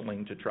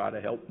counseling to try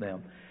to help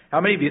them. How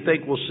many of you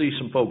think we'll see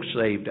some folks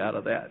saved out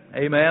of that?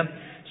 Amen?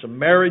 Some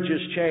marriages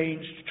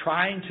changed,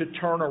 trying to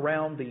turn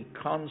around the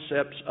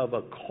concepts of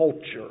a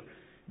culture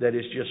that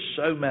is just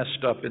so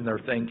messed up in their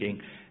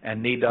thinking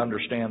and need to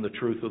understand the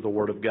truth of the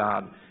Word of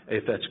God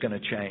if that's going to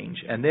change.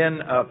 And then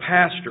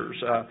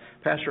pastors.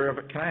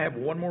 Pastor, can I have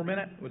one more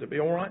minute? Would it be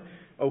all right?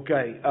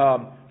 Okay. A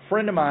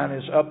friend of mine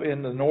is up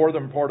in the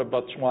northern part of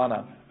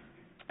Botswana,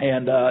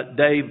 And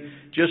Dave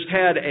just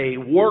had a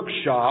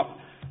workshop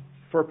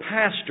for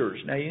pastors.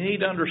 Now you need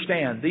to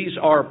understand, these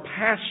are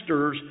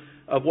pastors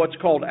of what's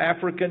called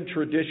African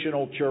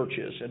traditional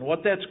churches. And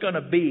what that's going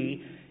to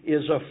be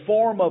is a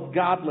form of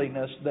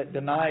godliness that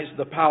denies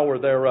the power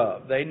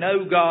thereof. They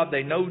know God,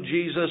 they know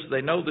Jesus,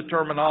 they know the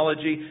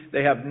terminology,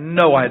 they have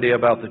no idea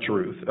about the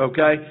truth,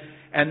 okay?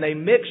 And they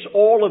mix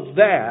all of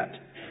that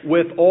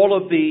with all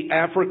of the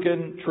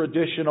African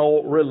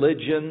traditional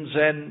religions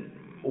and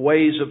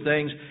ways of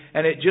things,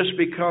 and it just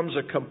becomes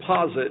a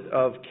composite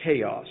of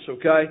chaos,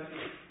 okay?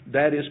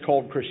 That is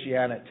called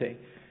Christianity.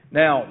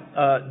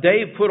 Now,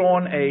 Dave put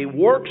on a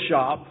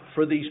workshop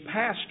for these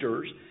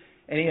pastors,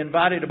 and he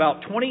invited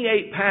about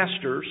 28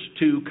 pastors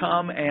to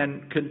come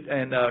and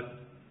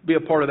be a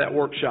part of that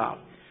workshop.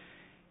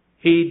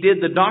 He did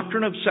the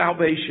doctrine of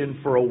salvation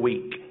for a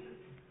week.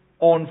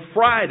 On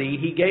Friday,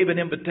 he gave an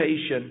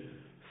invitation.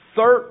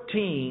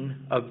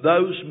 13 of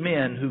those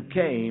men who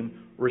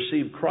came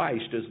received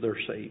Christ as their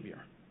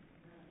Savior.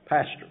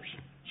 Pastors,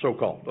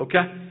 so-called,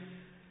 okay?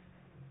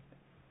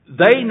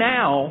 They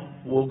now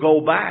will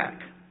go back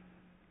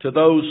to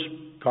those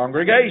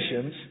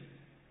congregations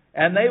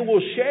and they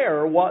will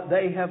share what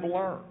they have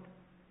learned.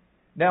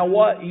 Now,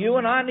 what you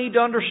and I need to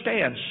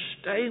understand,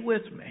 stay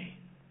with me.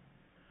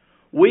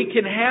 We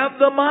can have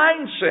the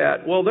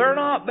mindset, well, they're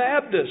not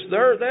Baptists.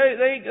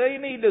 They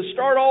need to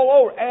start all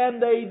over.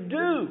 And they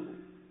do.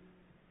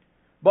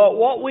 But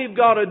what we've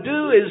got to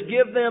do is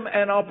give them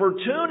an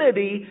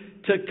opportunity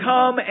to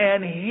come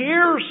and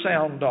hear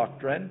sound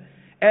doctrine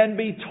and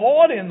be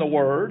taught in the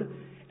Word,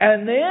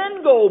 and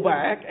then go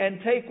back and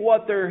take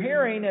what they're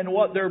hearing and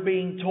what they're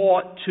being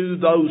taught to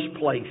those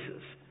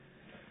places.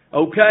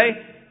 Okay?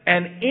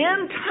 And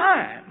in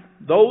time,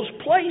 those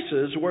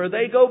places where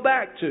they go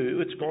back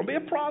to, it's going to be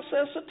a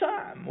process of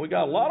time. We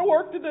got a lot of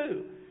work to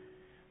do.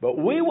 But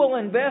we will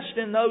invest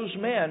in those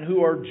men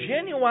who are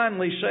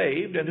genuinely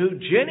saved and who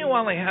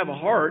genuinely have a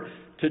heart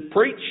to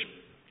preach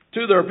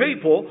to their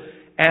people,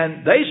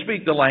 and they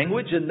speak the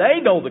language and they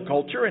know the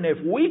culture, and if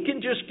we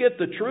can just get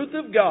the truth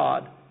of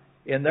God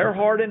in their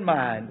heart and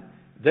mind,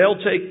 they'll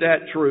take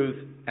that truth,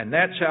 and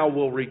that's how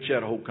we'll reach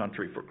that whole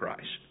country for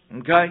Christ.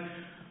 Okay?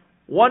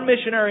 One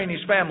missionary and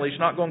his family is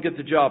not going to get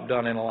the job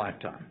done in a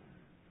lifetime.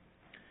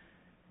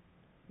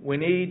 We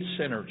need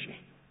synergy.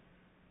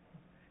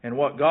 And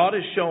what God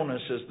has shown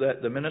us is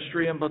that the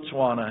ministry in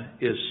Botswana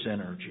is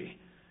synergy.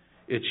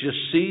 It's just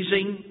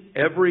seizing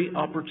every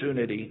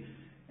opportunity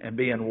and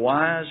being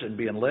wise and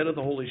being led of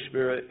the Holy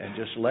Spirit and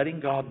just letting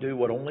God do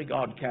what only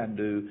God can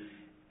do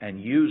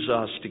and use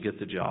us to get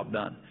the job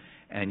done.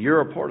 And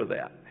you're a part of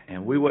that.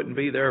 And we wouldn't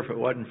be there if it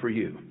wasn't for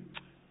you.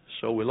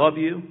 So we love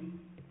you.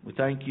 We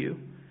thank you.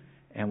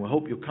 And we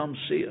hope you'll come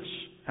see us.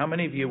 How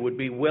many of you would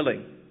be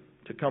willing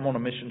to come on a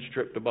missions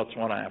trip to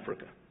Botswana,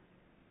 Africa?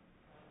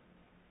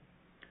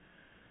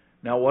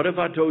 Now, what if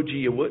I told you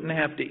you wouldn't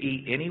have to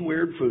eat any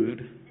weird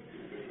food,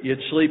 you'd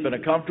sleep in a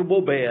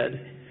comfortable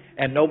bed,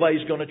 and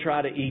nobody's going to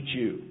try to eat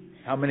you?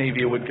 How many of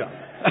you would come?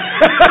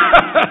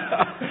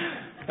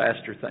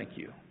 Pastor, thank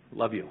you.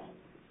 Love you all.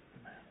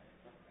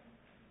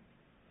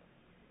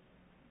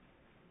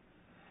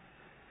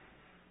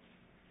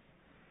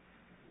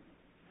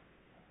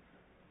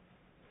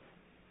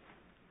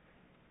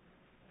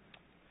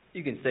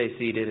 You can stay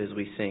seated as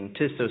we sing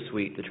 "'Tis So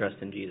Sweet to Trust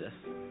in Jesus."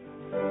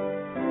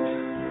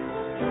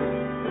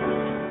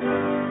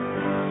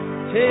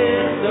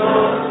 'Tis so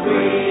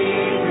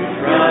sweet to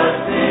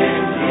trust in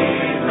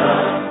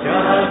Jesus,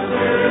 just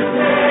to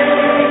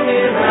take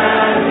Him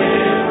at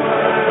His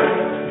word,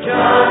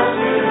 just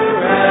to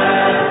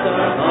rest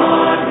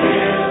upon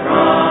His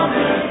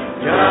promise,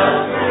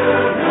 just to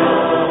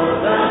know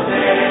the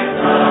name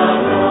the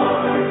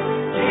Lord.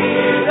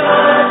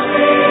 Jesus,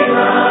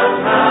 Jesus,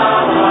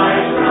 how I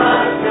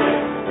trust Him,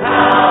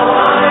 how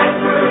I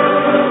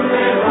prove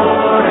Him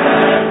more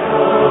and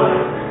more.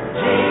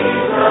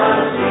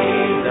 Jesus,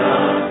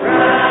 Jesus,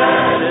 precious.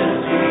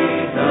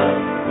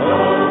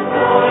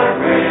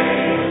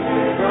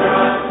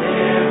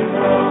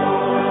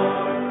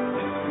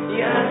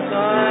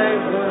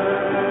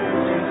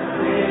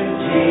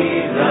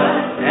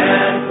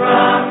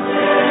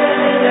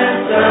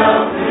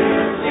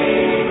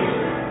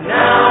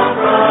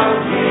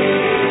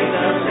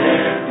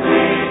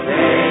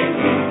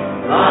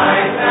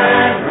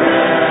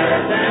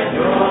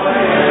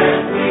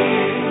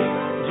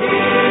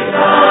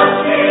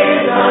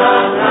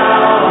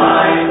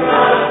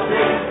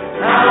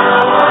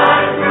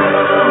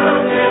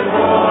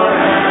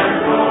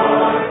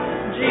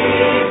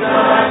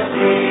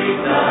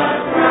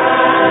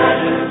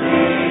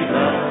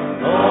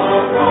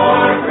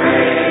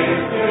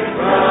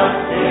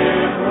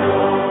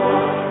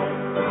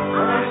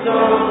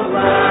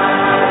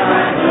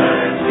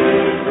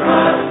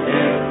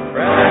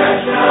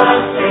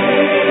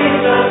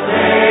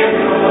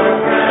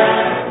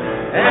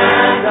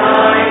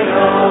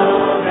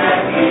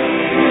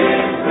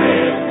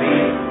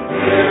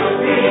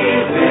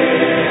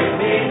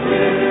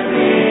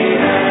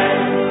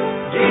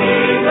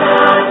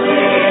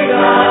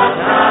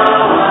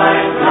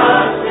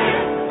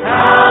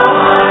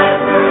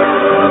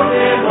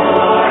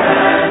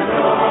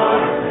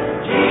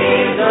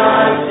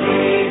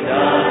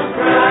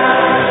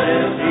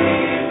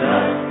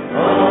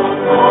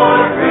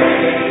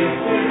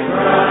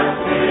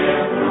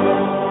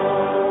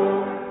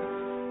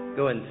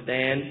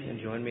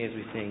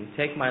 sing,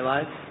 "Take My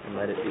Life and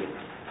Let It Be."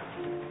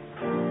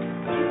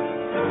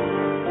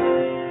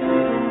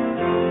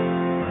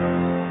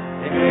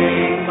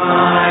 Take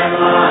my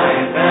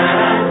life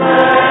and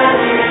let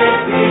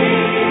it be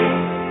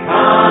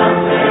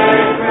consecrated,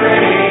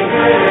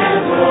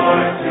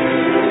 Lord, to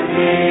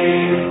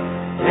Thee.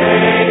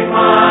 Take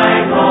my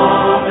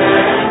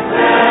moments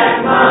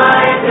and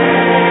my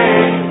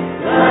days,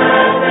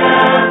 let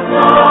them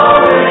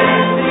flow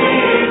in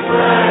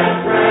ceaseless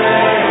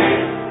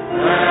praise.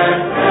 Let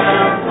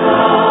them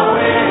flow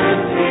in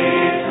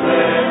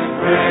ceaseless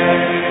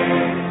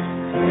praise.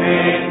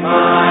 Take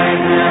my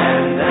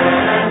hands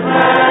and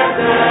let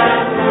them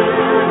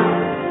move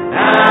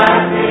at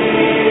the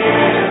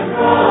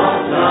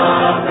impulse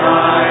of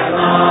Thy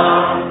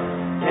love.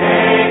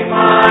 Take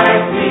my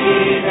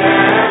feet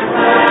and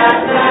let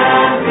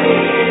them be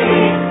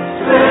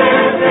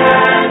swift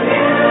and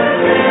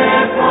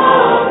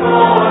beautiful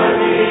for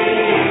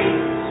Thee.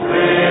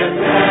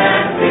 Swift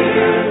and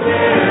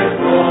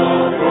beautiful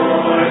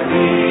for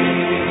Thee.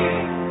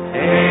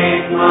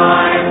 Take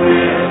my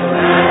will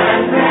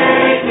and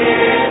make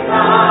it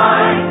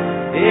Thine.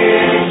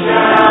 It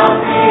shall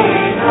be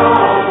no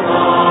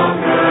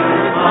longer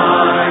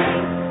mine.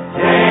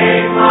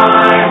 Take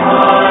my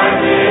heart,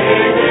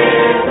 it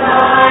is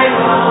Thine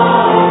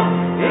own.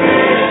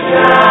 It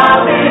shall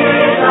be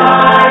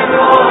Thy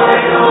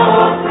royal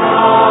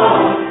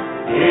throne.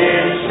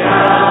 It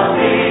shall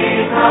be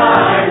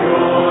Thy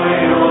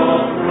royal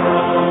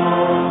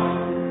throne.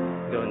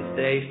 Go and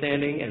stay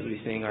standing as we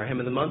sing our hymn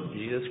of the month,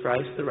 Jesus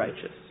Christ the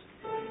Righteous.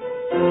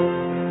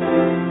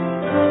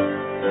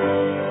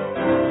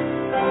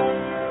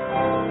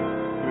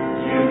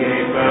 You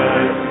gave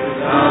birth to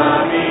the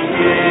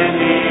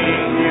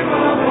beginning, you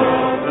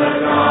awoke the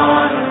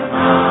dawn of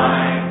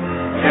time,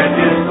 yet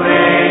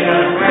displayed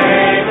a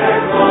greater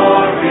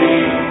glory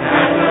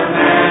as a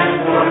man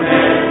for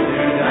men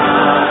to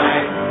die.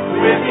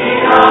 With the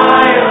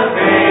eye of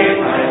faith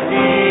I've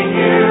seen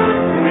you,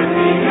 with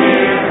the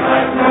ear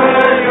I've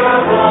heard your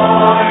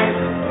voice,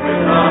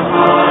 with the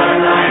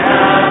heart I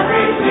have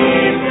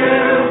received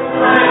you,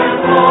 I am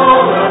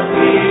full of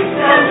peace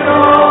and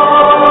joy.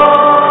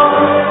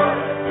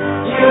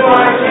 You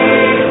are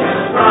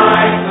Jesus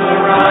Christ the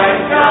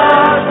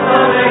righteous,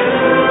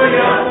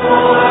 hallelujah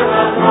for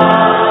the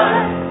blood,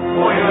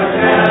 for your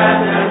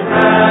death and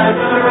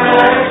resurrection.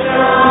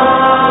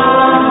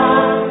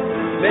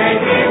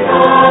 Make me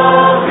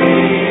holy,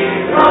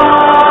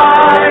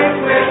 right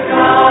with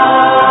God.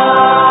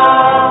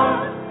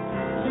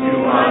 You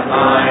are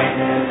light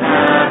and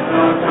have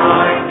no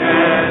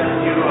darkness,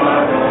 you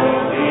are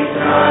holy,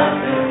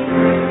 just and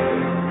true.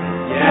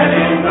 Yet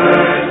in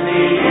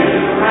mercy you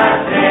have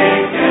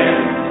taken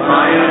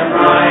my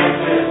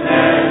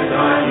unrighteousness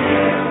on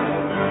you.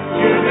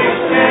 You've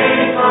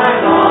exchanged my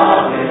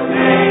lawless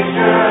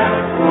nature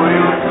for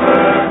your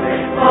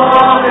perfect,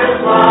 flawless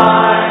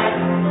life.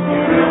 You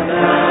will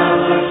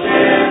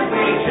fellowship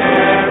we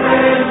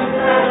cherish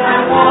as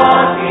I'm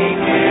walking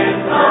in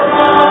the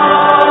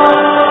light.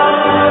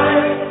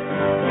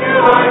 You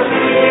are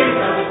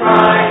Jesus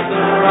Christ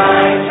the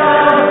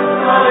righteous,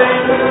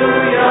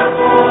 hallelujah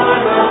for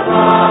the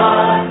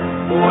blood,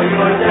 for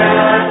your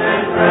death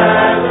and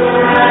resurrection.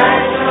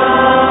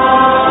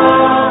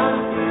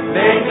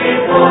 Make me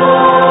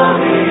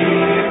holy,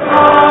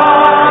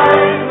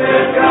 right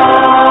with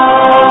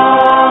God.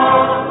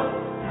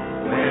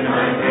 When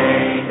I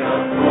make a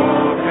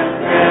full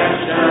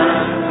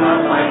confession of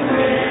my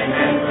sin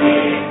and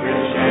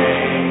secret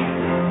shame,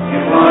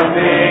 you are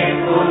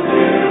faithful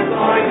to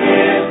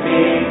forgive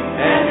me,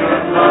 and your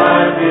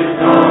blood is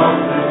on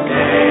the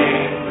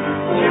stain.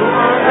 You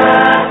are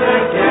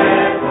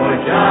advocate for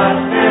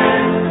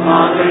justice,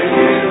 Father,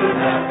 you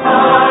have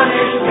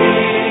punished me.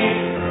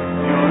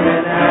 You're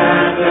an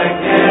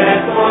advocate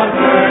for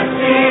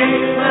mercy,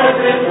 let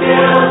the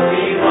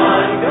guilty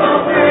one go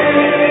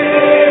free.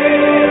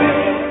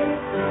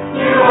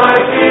 You are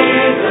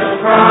Jesus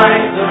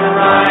Christ the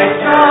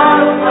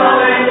righteous,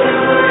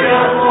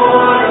 hallelujah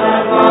for the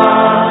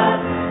blood,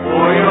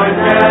 for your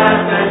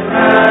death and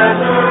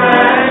resurrection.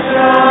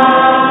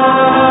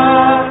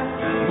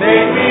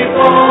 Make me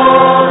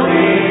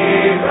holy,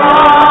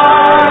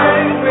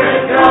 right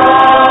with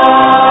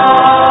God.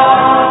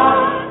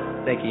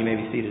 Thank you. You may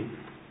be seated.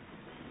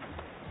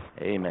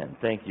 Amen.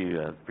 Thank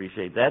you. I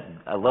appreciate that.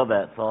 I love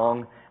that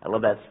song. I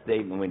love that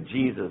statement when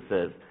Jesus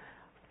says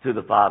to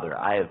the Father,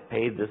 I have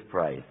paid this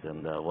price,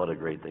 and what a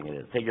great thing it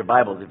is. Take your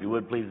Bibles, if you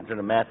would, please, and turn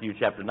to Matthew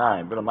chapter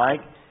 9. Brother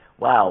Mike,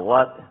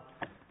 wow,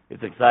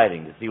 it's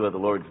exciting to see what the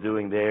Lord's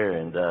doing there.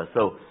 And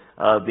so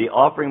the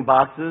offering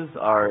boxes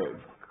are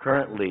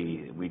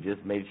currently, we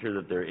just made sure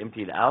that they're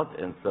emptied out,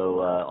 and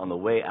so on the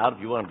way out, if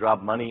you want to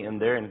drop money in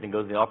there, anything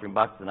goes in the offering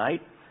box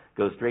tonight,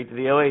 go straight to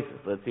the Oasis.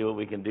 Let's see what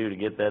we can do to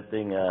get that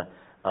thing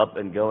up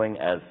and going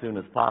as soon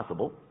as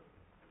possible.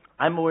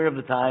 I'm aware of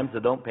the time, so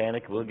don't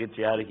panic. We'll get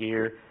you out of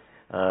here.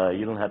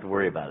 You don't have to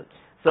worry about it.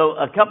 So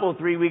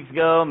 3 weeks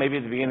ago, maybe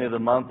at the beginning of the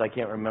month, I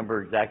can't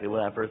remember exactly when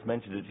I first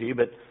mentioned it to you,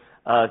 but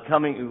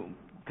coming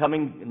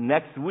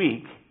next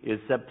week is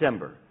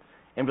September.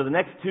 And for the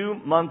next 2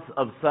 months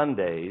of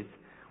Sundays,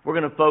 we're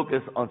going to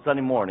focus on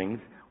Sunday mornings,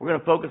 we're going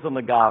to focus on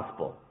the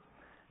gospel.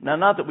 Now,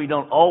 not that we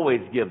don't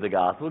always give the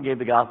gospel. We gave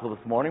the gospel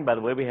this morning. By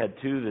the way, we had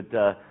 2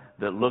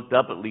 that looked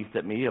up, at least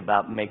at me,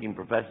 about making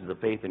professions of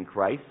faith in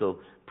Christ. So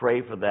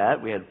pray for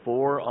that. We had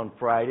 4 on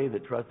Friday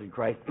that trusted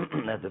Christ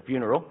at the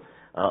funeral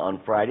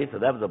on Friday. So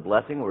that was a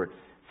blessing. We're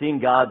seeing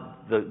God,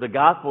 the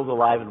gospel's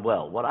alive and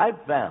well. What I've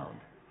found,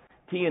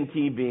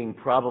 TNT being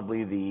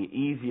probably the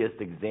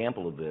easiest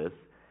example of this,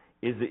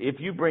 is that if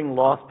you bring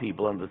lost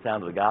people under the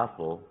sound of the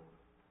gospel,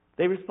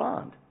 they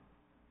respond.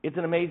 It's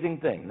an amazing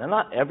thing. Now,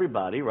 not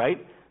everybody, right?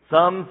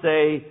 Some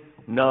say,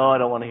 no, I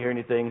don't want to hear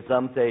anything.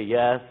 Some say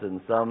yes,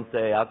 and some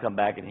say, I'll come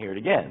back and hear it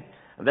again.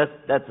 And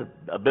that's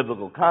a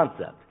biblical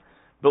concept.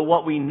 But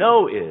what we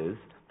know is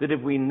that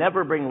if we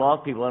never bring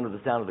lost people under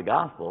the sound of the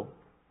gospel,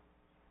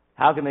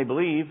 how can they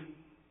believe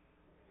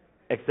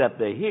except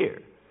they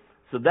hear?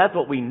 So that's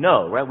what we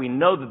know, right? We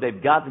know that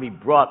they've got to be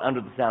brought under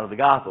the sound of the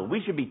gospel.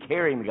 We should be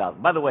carrying the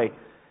gospel. By the way,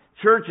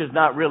 church is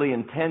not really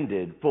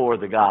intended for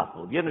the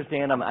gospel. Do you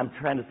understand? I'm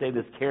trying to say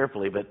this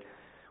carefully, but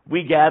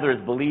we gather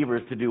as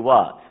believers to do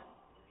what?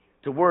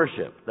 To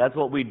worship. That's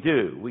what we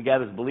do. We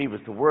gather as believers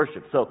to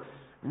worship. So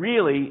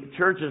really,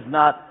 church is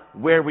not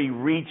where we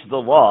reach the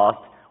lost.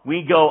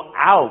 We go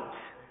out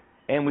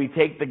and we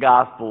take the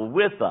gospel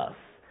with us.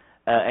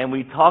 And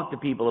we talk to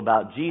people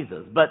about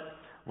Jesus. But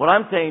what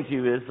I'm saying to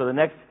you is for the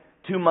next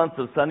 2 months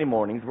of Sunday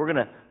mornings, we're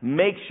going to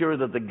make sure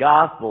that the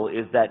gospel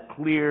is that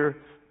clear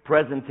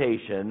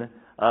presentation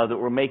that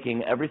we're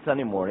making every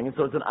Sunday morning. And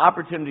so it's an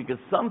opportunity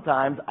because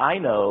sometimes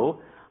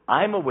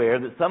I'm aware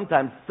that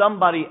sometimes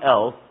somebody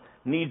else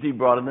needs to be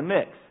brought in the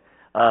mix.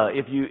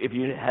 If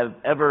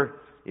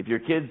your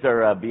kids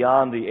are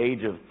beyond the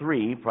age of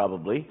 3,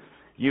 probably,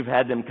 you've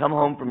had them come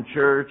home from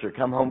church or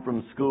come home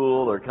from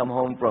school or come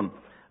home from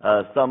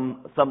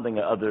something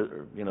or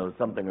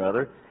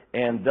other,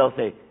 and they'll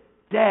say,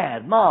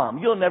 Dad, Mom,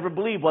 you'll never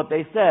believe what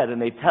they said,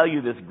 and they tell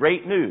you this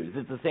great news.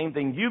 It's the same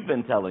thing you've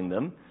been telling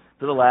them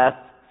for the last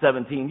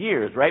 17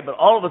 years, right? But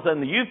all of a sudden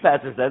the youth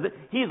pastor says it.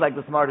 He's like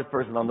the smartest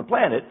person on the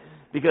planet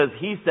because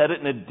he said it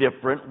in a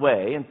different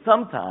way. And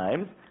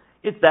sometimes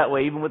it's that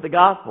way even with the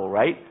gospel,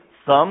 right?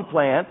 Some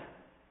plant,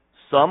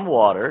 some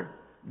water,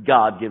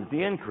 God gives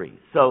the increase.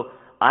 So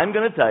I'm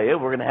going to tell you,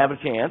 we're going to have a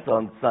chance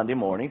on Sunday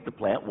mornings to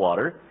plant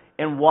water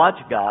and watch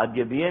God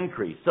give the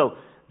increase. So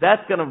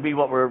that's going to be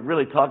what we're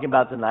really talking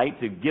about tonight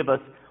to give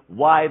us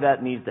why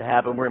that needs to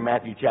happen. We're in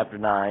Matthew chapter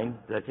 9.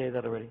 Did I tell you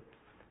that already?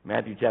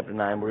 Matthew chapter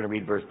 9, we're going to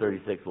read verse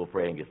 36. We'll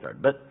pray and get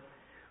started. But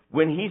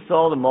when he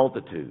saw the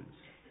multitudes,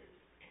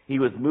 he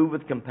was moved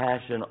with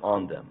compassion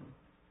on them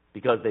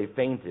because they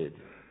fainted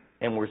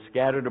and were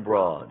scattered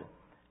abroad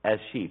as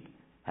sheep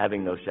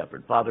having no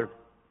shepherd. Father,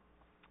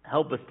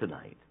 help us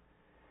tonight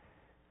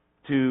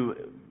to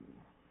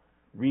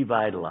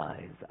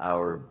revitalize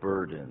our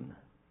burden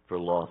for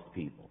lost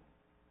people,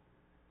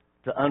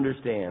 to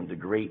understand the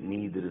great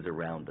need that is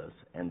around us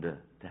and to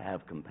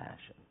have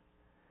compassion,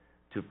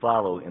 to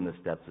follow in the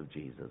steps of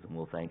Jesus. And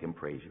we'll thank and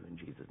praise you. In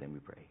Jesus' name we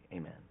pray.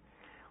 Amen.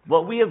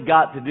 What we have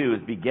got to do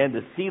is begin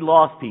to see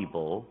lost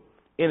people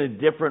in a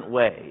different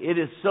way. It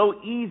is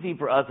so easy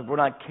for us, if we're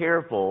not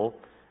careful,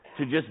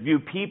 to just view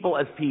people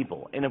as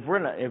people. And if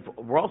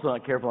we're also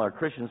not careful in our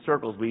Christian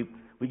circles,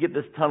 we get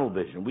this tunnel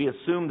vision. We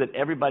assume that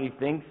everybody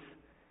thinks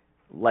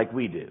like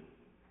we do.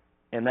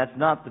 And that's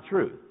not the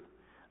truth.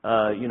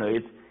 By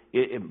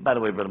the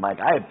way, Brother Mike,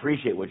 I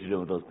appreciate what you're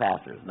doing with those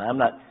pastors. Now, I'm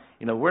not,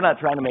 we're not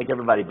trying to make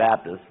everybody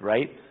Baptist,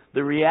 right?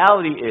 The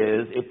reality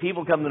is, if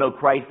people come to know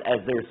Christ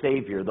as their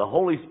Savior, the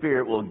Holy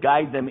Spirit will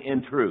guide them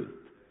in truth.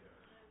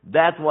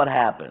 That's what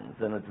happens.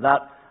 And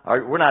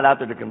we're not out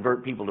there to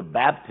convert people to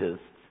Baptists.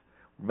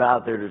 We're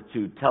out there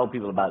to tell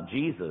people about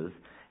Jesus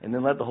and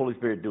then let the Holy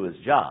Spirit do His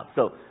job.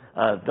 So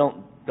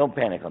don't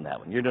panic on that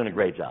one. You're doing a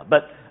great job.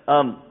 But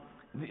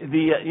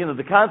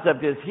the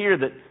concept is here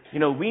that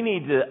we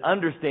need to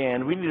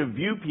understand, we need to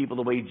view people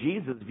the way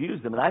Jesus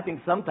views them. And I think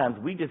sometimes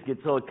we just get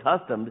so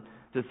accustomed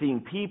to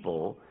seeing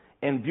people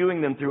and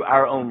viewing them through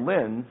our own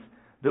lens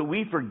that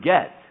we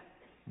forget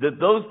that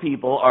those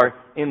people are,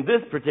 in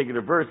this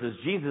particular verse, as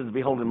Jesus is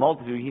beholding the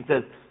multitude, he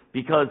says,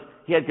 because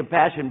he had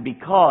compassion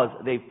because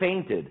they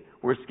fainted,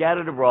 were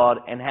scattered abroad,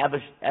 and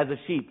as a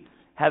sheep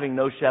having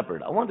no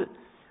shepherd.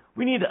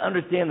 We need to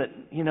understand that,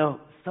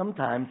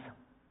 sometimes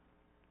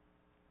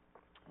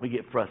we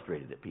get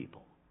frustrated at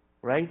people,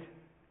 right?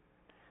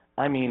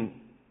 I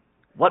mean,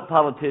 what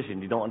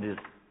politician you don't want to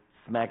just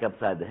smack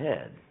upside the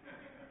head?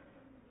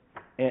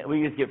 And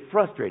we just get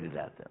frustrated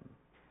at them.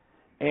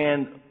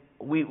 And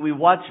we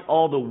watch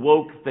all the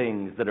woke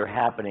things that are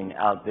happening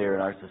out there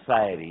in our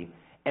society,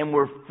 and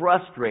we're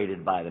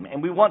frustrated by them.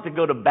 And we want to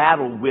go to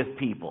battle with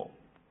people.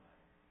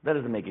 That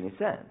doesn't make any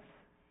sense.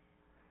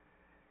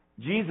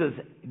 Jesus,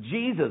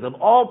 of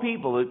all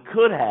people that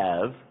could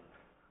have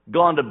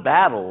gone to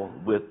battle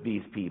with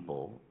these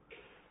people,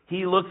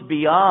 he looks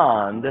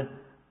beyond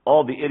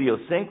all the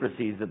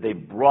idiosyncrasies that they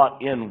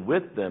brought in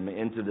with them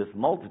into this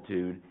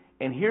multitude,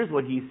 and here's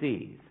what he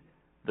sees.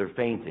 They're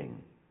fainting,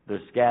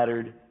 they're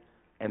scattered,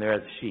 and they're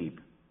as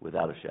sheep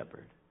without a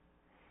shepherd.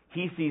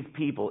 He sees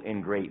people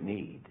in great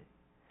need.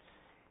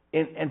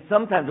 And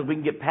sometimes if we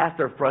can get past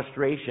our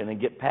frustration and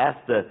get past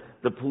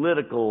the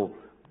political,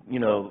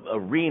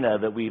 arena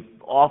that we've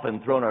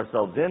often thrown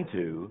ourselves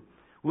into,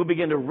 we'll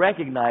begin to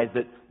recognize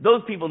that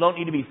those people don't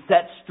need to be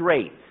set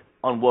straight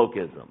on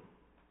wokeism.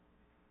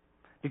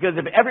 Because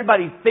if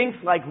everybody thinks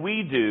like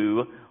we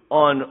do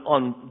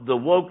on the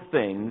woke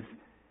things,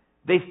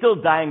 they still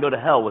die and go to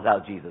hell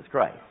without Jesus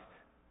Christ.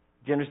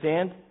 Do you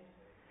understand?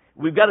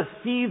 We've got to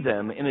see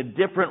them in a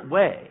different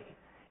way.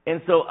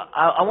 And so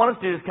I want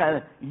us to just kind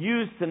of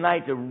use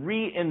tonight to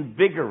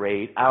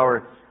reinvigorate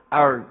our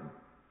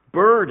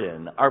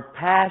burden, our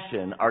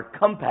passion, our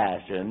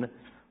compassion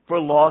for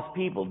lost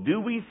people.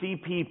 Do we see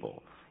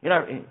people?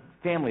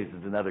 Families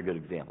is another good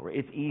example. Right?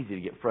 It's easy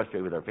to get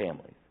frustrated with our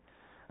families.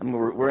 I mean,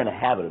 we're in a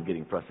habit of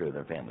getting frustrated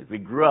with our families. We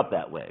grew up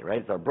that way, right?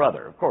 It's our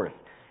brother, of course.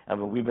 I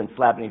mean, we've been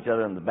slapping each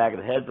other on the back of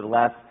the head for the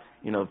last,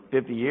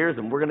 50 years,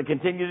 and we're going to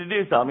continue to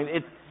do so. I mean,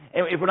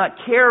 if we're not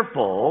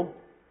careful,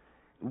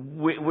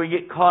 we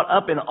get caught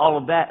up in all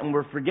of that, and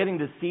we're forgetting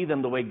to see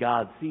them the way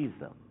God sees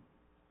them.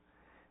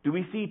 Do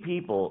we see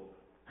people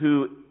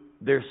who,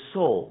 their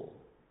soul,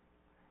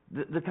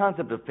 the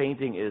concept of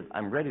fainting is,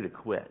 I'm ready to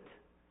quit.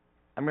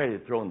 I'm ready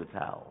to throw in the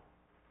towel.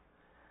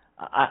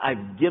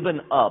 I've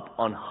given up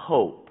on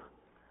hope.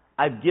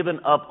 I've given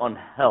up on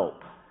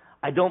help.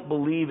 I don't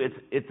believe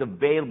it's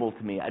available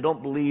to me. I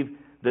don't believe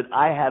that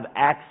I have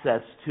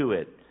access to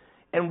it.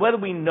 And whether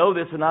we know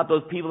this or not,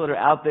 those people that are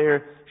out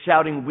there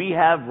shouting, we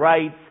have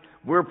rights,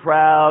 we're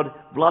proud,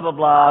 blah, blah,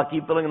 blah,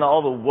 keep filling in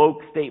all the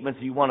woke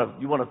statements you want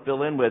to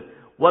fill in with,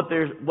 what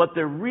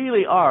there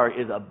really are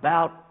is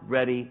about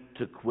ready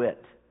to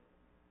quit.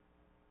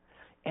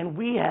 And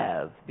we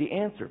have the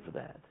answer for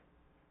that.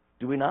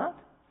 Do we not?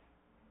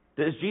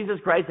 Does Jesus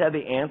Christ have the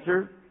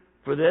answer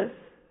for this?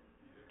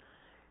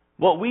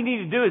 What we need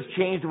to do is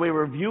change the way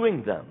we're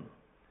viewing them.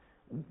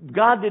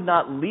 God did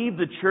not leave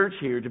the church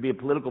here to be a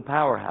political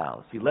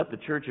powerhouse. He left the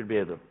church here to be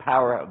the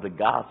power of the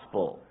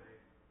gospel.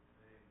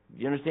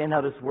 You understand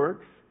how this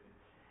works?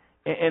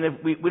 And if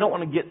we don't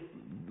want to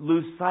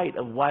lose sight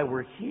of why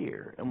we're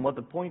here and what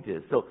the point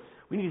is. So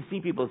we need to see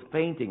people as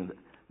fainting.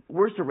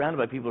 We're surrounded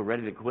by people who are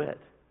ready to quit,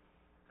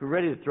 who are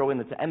ready to throw in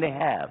the towel, and they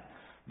have.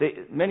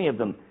 Many of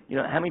them,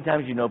 how many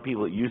times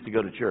people that used to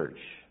go to church,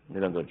 they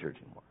don't go to church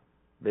anymore.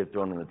 They've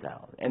thrown in the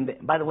towel. And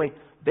by the way,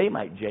 they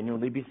might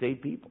genuinely be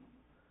saved people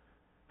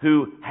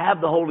who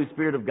have the Holy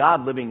Spirit of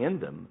God living in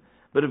them,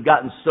 but have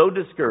gotten so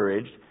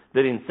discouraged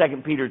that in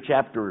 2 Peter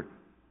chapter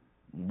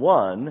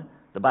 1,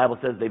 the Bible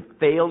says they've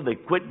failed,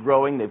 they've quit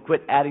growing, they've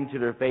quit adding to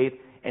their faith,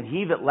 and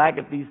he that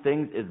lacketh these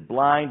things is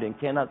blind and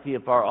cannot see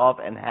afar off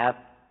and hath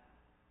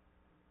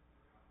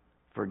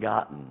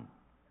forgotten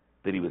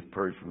that he was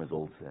purged from his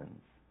old sins.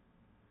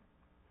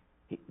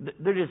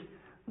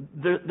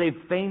 They've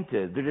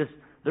fainted.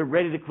 They're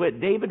ready to quit.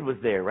 David was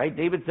there, right?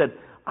 David said,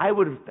 how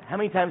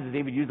many times does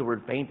David use the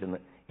word faint in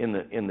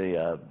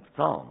the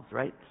Psalms,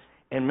 right?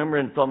 And remember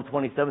in Psalm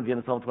 27, at the end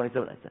of Psalm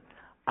 27, I said,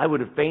 I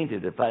would have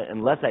fainted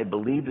unless I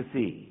believed to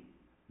see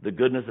the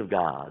goodness of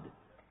God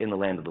in the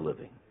land of the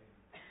living.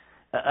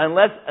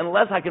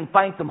 Unless I can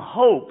find some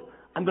hope,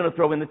 I'm going to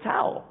throw in the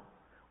towel.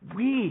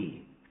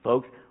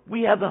 Folks,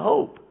 we have the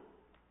hope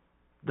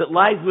that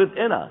lies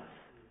within us.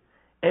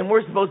 And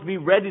we're supposed to be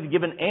ready to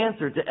give an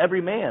answer to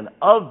every man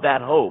of that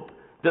hope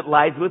that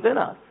lies within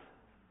us.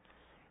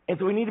 And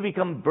so we need to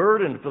become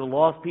burdened for the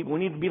lost people. We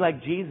need to be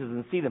like Jesus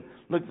and see them.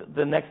 Look,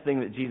 the next thing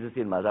that Jesus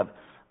did in my life,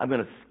 I'm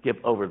going to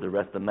skip over the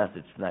rest of the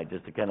message tonight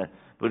just to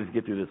we'll just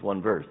get through this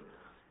one verse.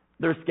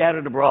 They're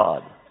scattered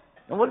abroad.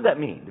 And what does that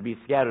mean, to be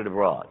scattered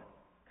abroad?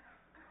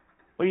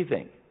 What do you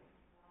think?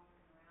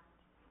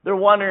 They're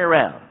wandering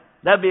around.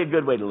 That'd be a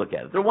good way to look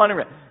at it. They're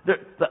wandering around.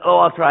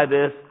 I'll try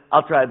this.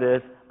 I'll try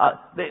this.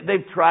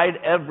 They've tried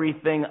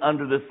everything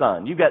under the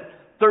sun. You've got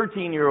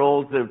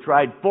 13-year-olds that have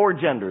tried 4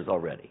 genders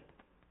already.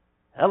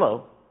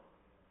 Hello.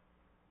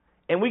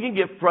 And we can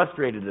get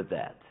frustrated at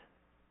that.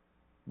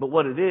 But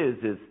what it is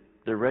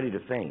they're ready to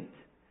faint.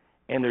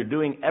 And they're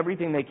doing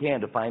everything they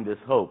can to find this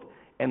hope.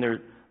 And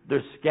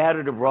they're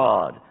scattered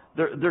abroad.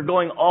 They're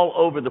going all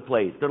over the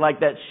place. They're like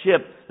that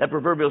ship, that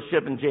proverbial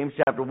ship in James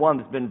chapter 1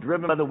 that's been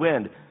driven by the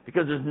wind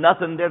because there's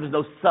nothing there. There's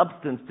no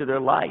substance to their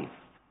life.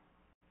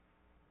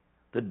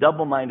 The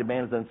double-minded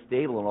man is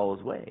unstable in all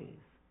his ways.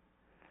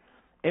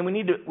 And we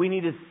need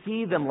to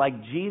see them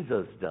like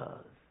Jesus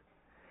does.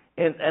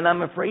 And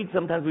I'm afraid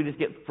sometimes we just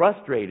get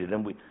frustrated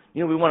and we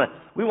want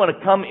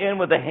to come in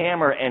with a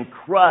hammer and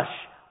crush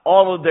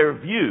all of their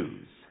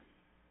views.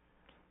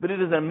 But it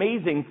is an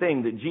amazing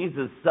thing that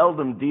Jesus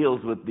seldom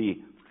deals with the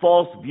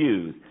false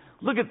views.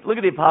 Look at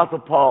the Apostle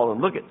Paul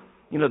and look at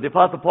the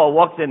Apostle Paul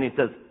walks in and he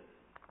says,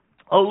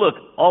 "Oh look,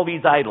 all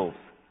these idols."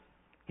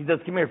 He says,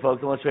 "Come here,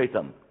 folks, I want to show you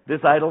something. This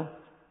idol,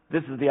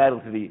 this is the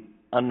idol to the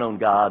unknown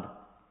God.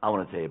 I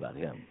want to tell you about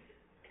him."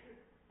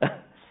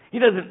 He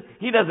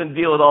doesn't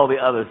deal with all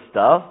the other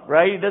stuff,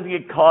 right? He doesn't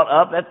get caught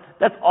up.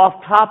 That's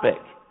off topic.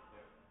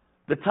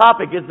 The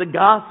topic is the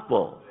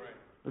gospel.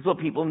 That's what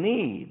people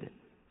need.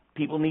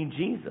 People need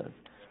Jesus.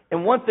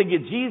 And once they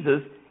get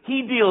Jesus,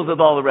 He deals with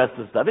all the rest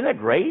of the stuff. Isn't that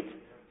great?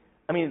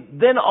 I mean,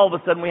 then all of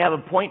a sudden we have a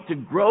point to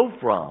grow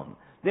from.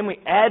 Then we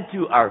add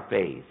to our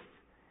faith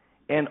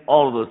and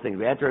all of those things.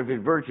 We add to our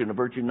virtue, and a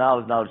virtue,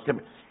 knowledge,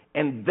 temperance.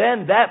 And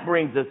then that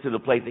brings us to the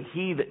place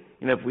that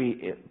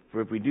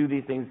if we do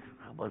these things,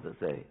 what does it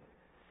say?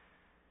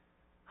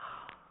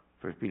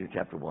 1 Peter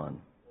chapter 1.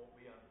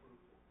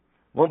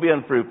 Won't be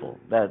unfruitful.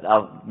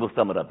 We'll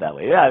sum it up that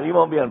way. Yeah, he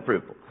won't be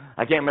unfruitful.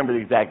 I can't remember the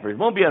exact verse.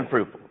 Won't be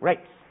unfruitful, right?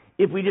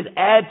 If we just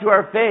add to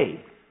our faith,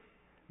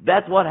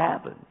 that's what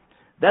happens.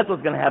 That's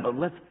what's going to happen.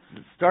 Let's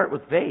start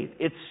with faith.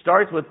 It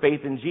starts with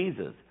faith in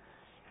Jesus.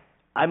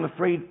 I'm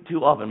afraid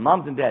too often,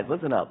 moms and dads,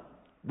 listen up.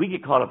 We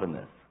get caught up in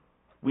this.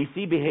 We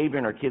see behavior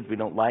in our kids we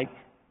don't like,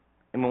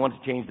 and we want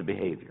to change the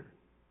behavior.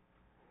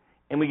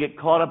 And we get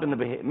caught up in the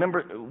behavior.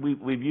 Remember,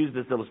 we've used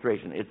this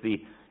illustration.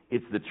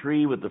 It's the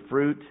tree with the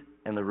fruit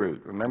and the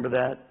root. Remember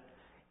that?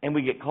 And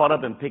we get caught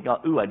up and pick on,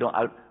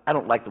 I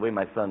don't like the way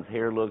my son's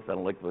hair looks. I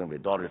don't like the way my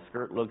daughter's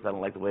skirt looks. I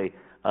don't like the way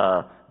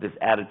this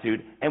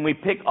attitude. And we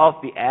pick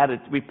off the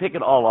attitude. We pick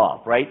it all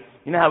off, right?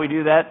 You know how we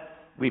do that?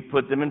 We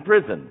put them in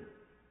prison.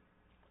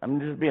 I'm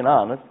just being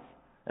honest.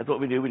 That's what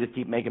we do. We just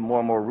keep making more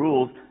and more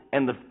rules.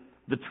 And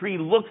the tree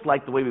looks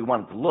like the way we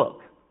want it to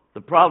look.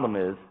 The problem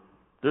is,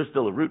 there's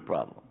still a root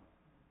problem.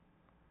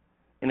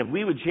 And if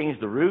we would change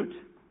the root,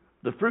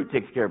 the fruit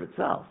takes care of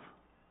itself.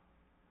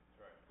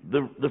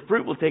 The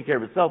fruit will take care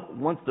of itself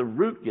once the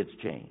root gets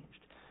changed.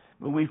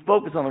 But we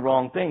focus on the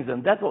wrong things,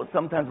 and that's what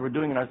sometimes we're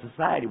doing in our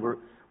society.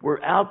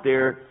 We're out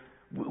there.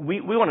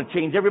 We want to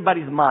change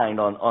everybody's mind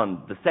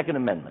on the Second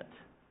Amendment.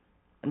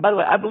 And by the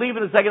way, I believe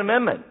in the Second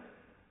Amendment.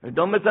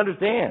 Don't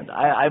misunderstand.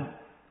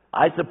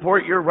 I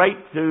support your right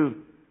to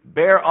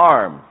bear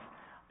arms.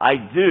 I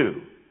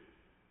do.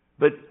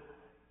 But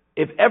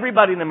if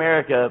everybody in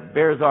America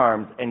bears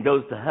arms and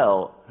goes to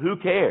hell, who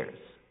cares?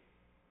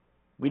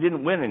 We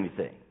didn't win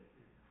anything.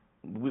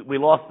 We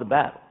lost the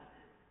battle.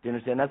 Do you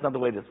understand? That's not the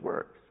way this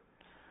works.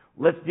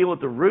 Let's deal with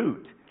the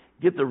root.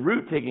 Get the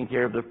root taken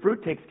care of. The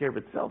fruit takes care of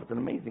itself. It's an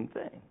amazing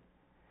thing.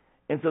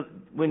 And so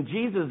when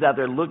Jesus is out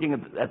there looking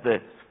at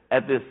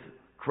this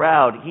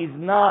crowd, he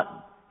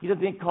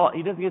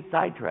doesn't get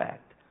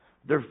sidetracked.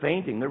 They're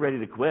fainting. They're ready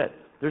to quit.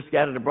 They're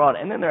scattered abroad.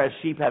 And then they're as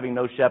sheep having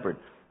no shepherd.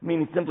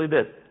 Meaning simply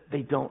this: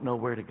 they don't know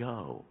where to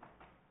go.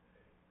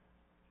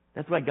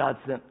 That's why God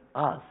sent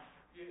us.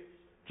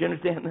 Do you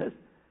understand this?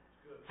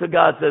 So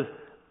God says,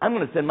 I'm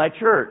going to send my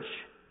church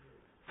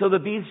so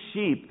that these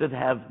sheep that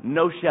have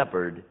no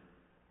shepherd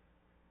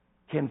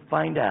can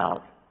find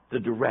out the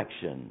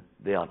direction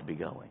they ought to be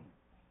going.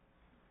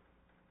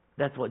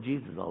 That's what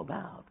Jesus is all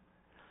about.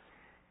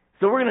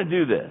 So we're going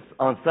to do this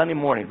on Sunday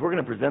mornings. We're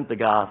going to present the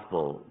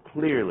gospel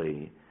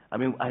clearly. I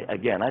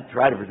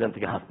try to present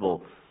the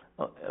gospel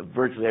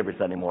virtually every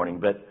Sunday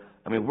morning, but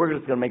we're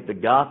just going to make the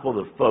gospel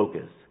the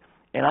focus.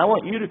 And I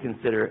want you to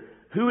consider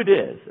who it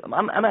is.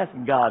 I'm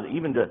asking God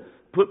even to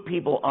put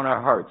people on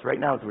our hearts right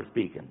now as we're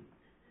speaking.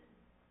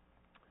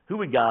 Who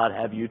would God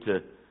have you to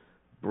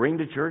bring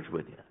to church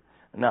with you?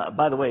 Now,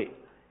 by the way,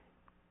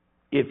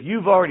 if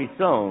you've already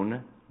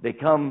sown, they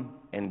come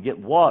and get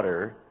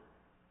water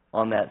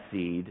on that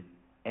seed,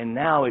 and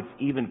now it's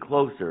even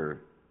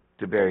closer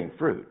to bearing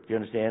fruit. Do you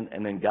understand?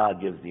 And then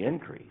God gives the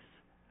increase.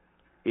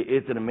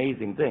 It's an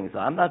amazing thing. So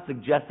I'm not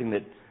suggesting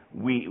that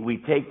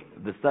we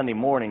take the Sunday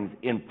mornings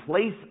in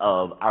place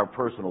of our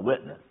personal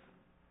witness.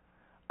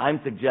 I'm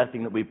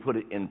suggesting that we put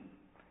it in,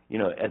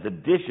 as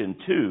addition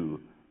to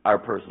our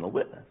personal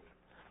witness.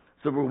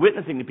 So we're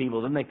witnessing to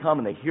people, then they come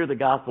and they hear the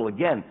gospel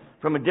again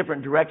from a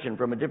different direction,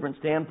 from a different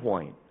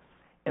standpoint.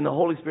 And the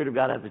Holy Spirit of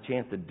God has a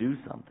chance to do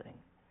something.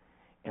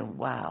 And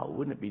wow,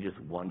 wouldn't it be just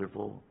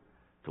wonderful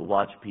to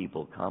watch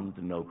people come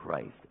to know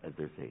Christ as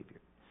their Savior?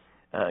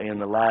 In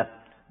the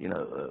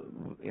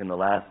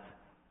last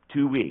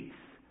 2 weeks,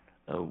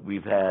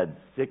 we've had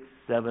 6,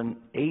 7,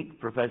 8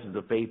 professions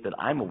of faith that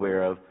I'm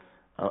aware of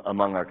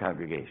among our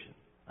congregation.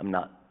 I'm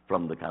not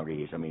from the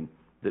congregation.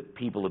 That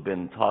people have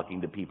been talking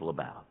to people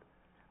about.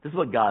 This is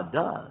what God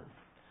does.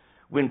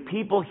 When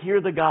people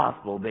hear the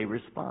gospel, they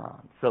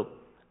respond. So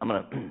I'm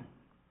going to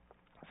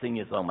sing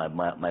you a song.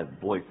 My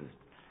voice is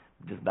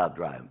just about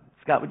dry.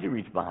 Scott, would you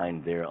reach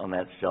behind there on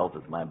that shelf?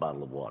 Is my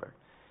bottle of water.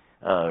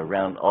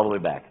 Around all the way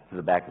back to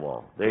the back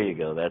wall. There you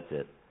go. That's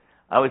it.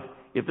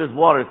 If there's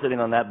water sitting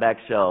on that back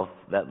shelf,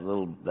 that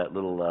little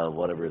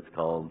whatever it's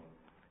called,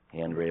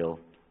 handrail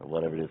or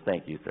whatever it is.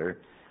 Thank you, sir.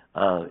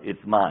 It's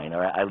mine. All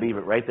right. I leave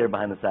it right there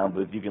behind the sound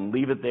booth. You can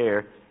leave it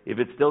there. If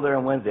it's still there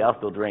on Wednesday, I'll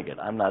still drink it.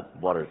 I'm not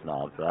water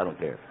snob, so I don't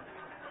care.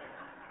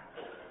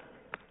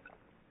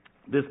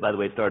 This, by the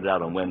way, started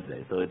out on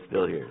Wednesday, so it's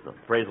still here. So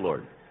praise the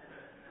Lord.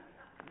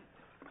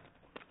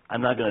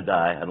 I'm not going to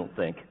die, I don't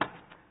think.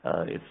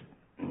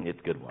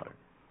 It's good water.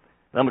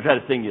 But I'm going to try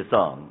to sing you a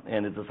song,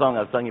 and it's a song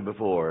I've sung you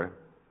before,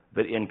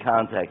 but in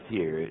context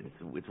here,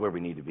 it's where we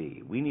need to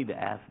be. We need to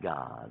ask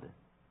God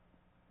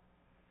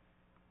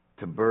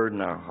to burden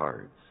our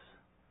hearts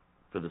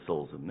for the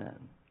souls of men,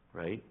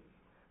 right?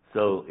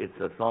 So it's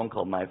a song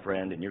called My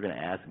Friend, and you're going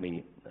to ask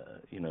me,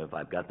 if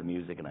I've got the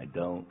music, and I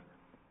don't.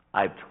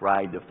 I've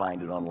tried to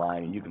find it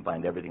online, and you can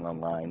find everything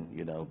online,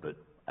 but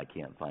I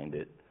can't find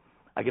it.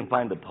 I can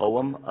find the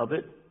poem of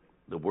it,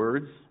 the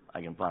words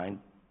I can find.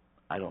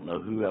 I don't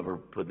know who ever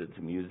put it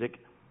to music.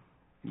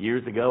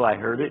 Years ago, I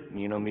heard it, and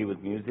you know me with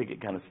music,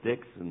 it kind of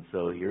sticks, and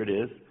so here it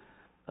is.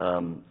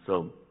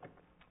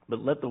 But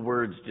let the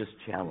words just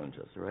challenge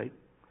us, right?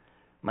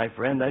 My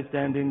friend, I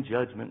stand in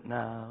judgment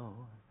now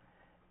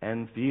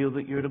and feel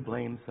that you're to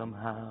blame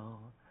somehow.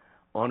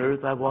 On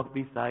earth I walk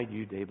beside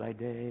you day by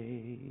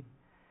day.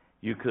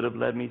 You could have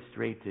led me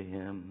straight to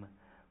him.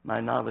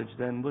 My knowledge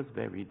then was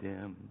very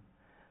dim,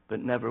 but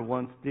never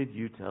once did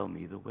you tell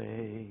me the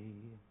way.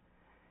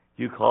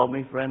 You called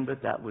me friend,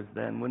 but that was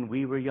then, when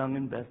we were young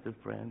and best of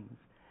friends,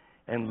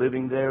 and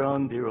living there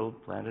on dear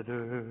old planet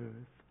Earth.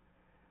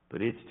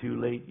 But it's too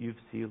late, you've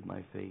sealed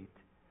my fate.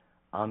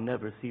 I'll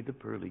never see the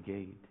pearly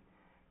gate.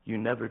 You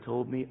never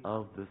told me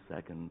of the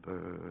second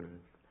birth.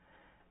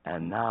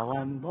 And now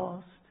I'm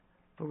lost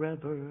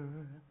forever.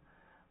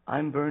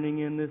 I'm burning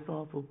in this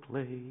awful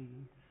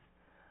place.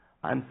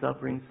 I'm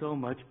suffering so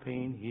much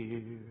pain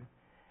here,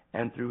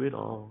 and through it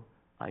all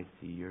I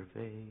see your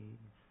face.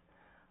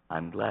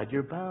 I'm glad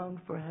you're bound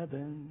for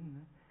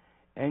heaven,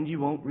 and you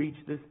won't reach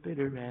this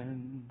bitter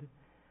end.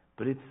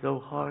 But it's so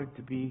hard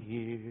to be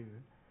here,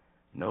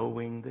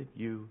 knowing that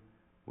you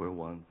were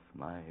once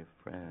my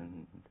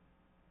friend.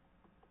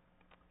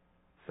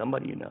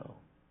 Somebody you know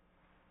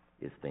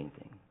is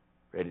thinking,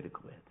 ready to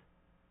quit,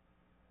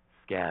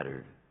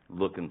 scattered,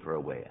 looking for a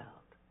way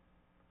out,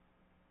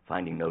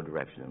 finding no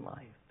direction in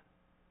life.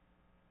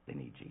 They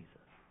need Jesus.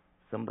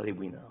 Somebody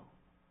we know.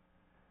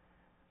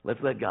 Let's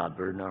let God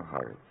burden our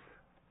hearts.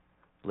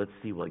 Let's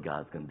see what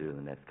God's going to do in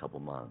the next couple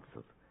months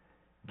of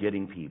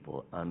getting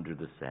people under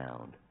the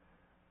sound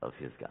of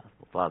his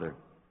gospel. Father,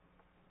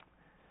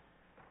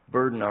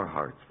 burden our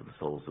hearts for the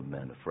souls of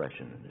men afresh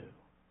and anew.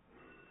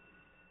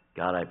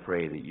 God, I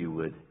pray that you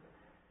would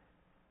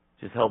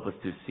just help us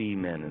to see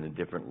men in a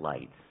different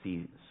light,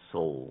 see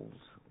souls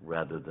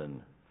rather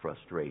than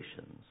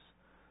frustrations,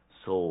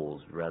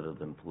 souls rather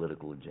than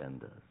political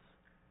agendas.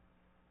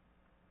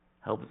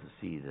 Help us to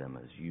see them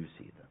as you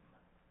see them.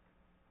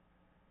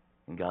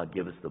 And God,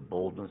 give us the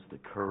boldness, the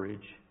courage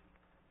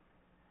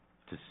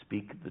to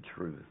speak the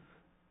truth.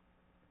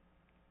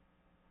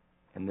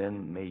 And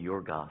then may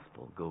your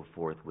gospel go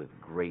forth with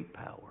great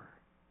power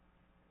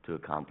to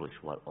accomplish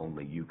what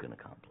only you can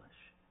accomplish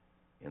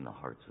in the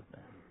hearts of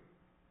men.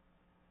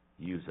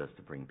 Use us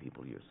to bring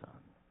people to your Son.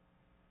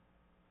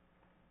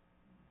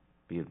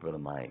 Be with Brother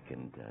Mike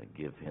and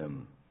give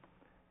him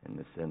and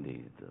Miss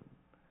Cindy the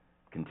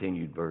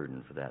continued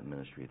burden for that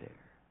ministry there.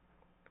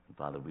 And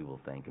Father, we will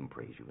thank and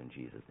praise you. In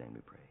Jesus' name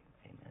we pray.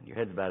 Amen. Your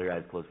heads bowed, your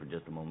eyes closed for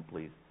just a moment,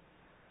 please.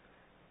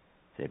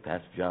 Say,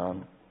 Pastor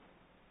John,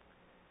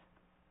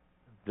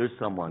 there's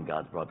someone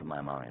God's brought to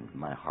my mind,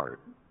 my heart,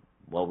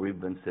 while we've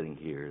been sitting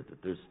here,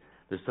 that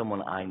there's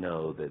someone I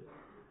know that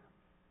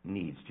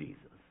needs Jesus.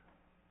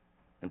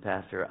 And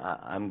Pastor,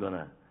 I'm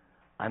gonna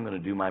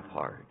do my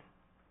part.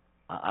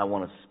 I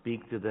want to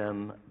speak to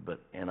them,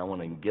 and I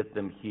want to get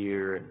them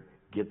here and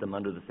get them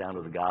under the sound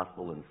of the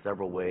gospel in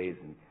several ways.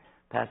 And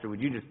Pastor, would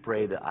you just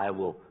pray that I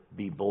will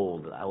be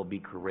bold, that I will be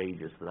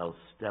courageous, that I'll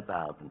step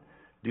out and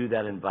do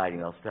that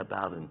inviting. I'll step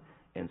out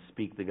and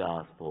speak the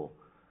gospel.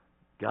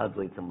 God's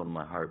laid someone on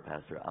my heart,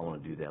 Pastor. I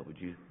want to do that. Would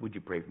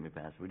you pray for me,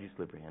 Pastor? Would you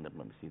slip your hand up and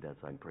let me see that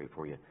so I can pray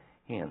for you?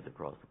 Hands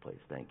across the place.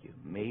 Thank you.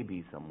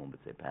 Maybe someone would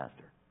say,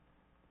 Pastor,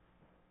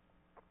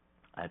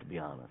 I have to be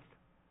honest.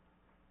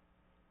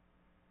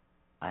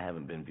 I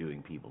haven't been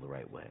viewing people the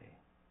right way.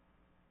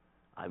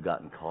 I've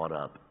gotten caught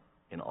up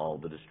in all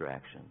the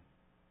distraction.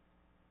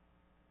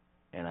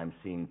 And I'm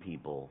seeing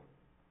people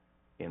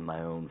in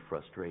my own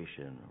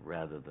frustration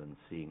rather than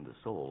seeing the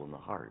soul and the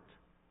heart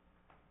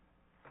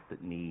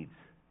that needs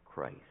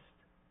Christ.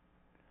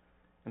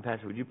 And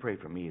Pastor, would you pray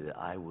for me that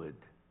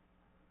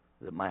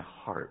that my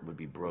heart would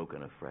be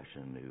broken afresh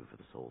and anew for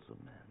the souls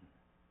of men?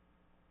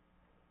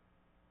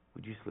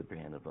 Would you slip your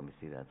hand up? Let me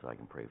see that so I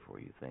can pray for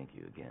you. Thank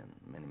you again.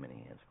 Many, many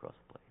hands across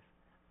the place.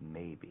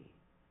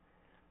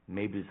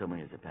 Maybe someone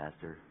here said,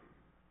 Pastor,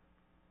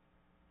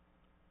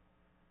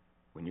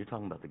 when you're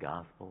talking about the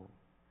gospel,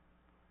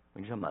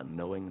 when you're talking about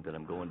knowing that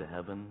I'm going to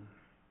heaven,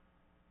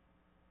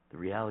 the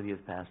reality is,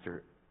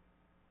 Pastor,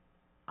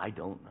 I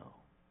don't know.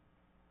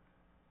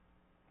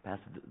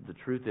 Pastor, the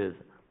truth is,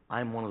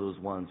 I'm one of those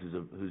ones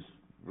who's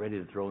ready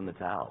to throw in the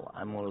towel.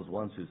 I'm one of those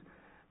ones who's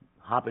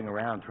hopping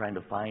around trying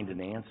to find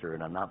an answer,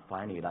 and I'm not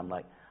finding it.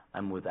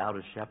 I'm without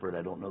a shepherd.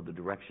 I don't know the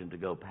direction to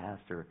go.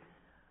 Pastor,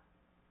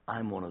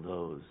 I'm one of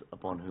those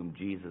upon whom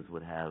Jesus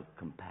would have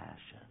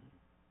compassion.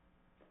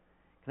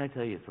 Can I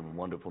tell you some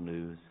wonderful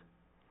news?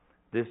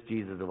 This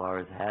Jesus of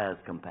ours has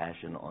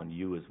compassion on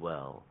you as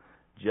well,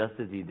 just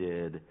as he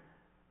did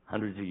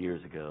hundreds of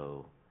years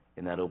ago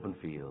in that open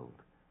field.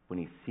 When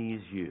he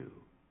sees you,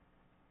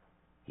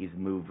 he's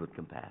moved with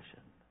compassion.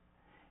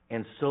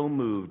 And so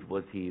moved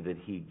was he that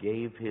he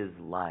gave his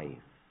life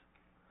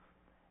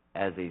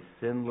as a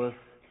sinless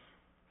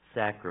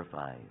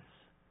sacrifice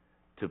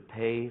to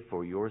pay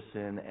for your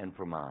sin and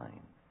for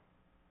mine.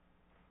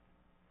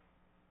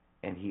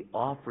 And He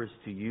offers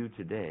to you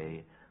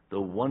today the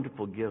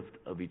wonderful gift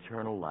of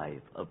eternal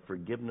life, of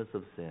forgiveness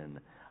of sin,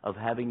 of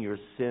having your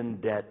sin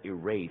debt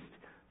erased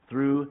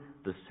through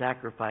the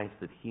sacrifice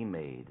that He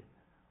made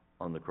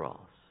on the cross.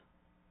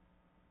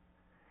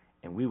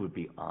 And we would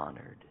be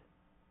honored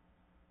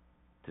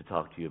to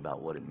talk to you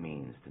about what it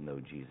means to know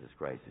Jesus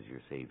Christ as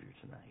your Savior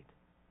tonight.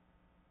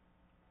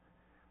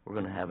 We're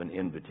going to have an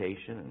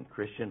invitation, and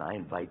Christian, I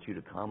invite you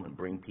to come and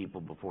bring people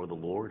before the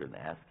Lord and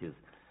ask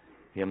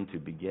Him to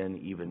begin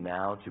even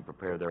now to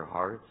prepare their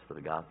hearts for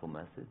the gospel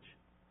message.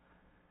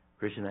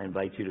 Christian, I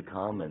invite you to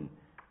come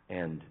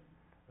and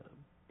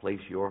place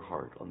your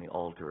heart on the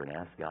altar and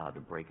ask God to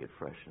break it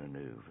fresh and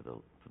anew for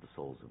the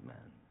souls of men.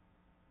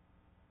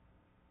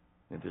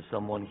 If there's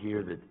someone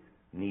here that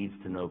needs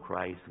to know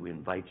Christ, we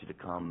invite you to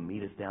come,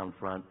 meet us down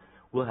front.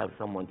 We'll have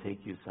someone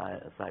take you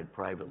aside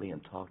privately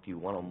and talk to you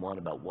one-on-one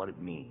about what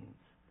it means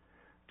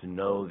to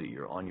know that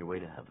you're on your way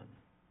to heaven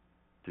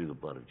through the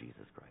blood of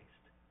Jesus Christ.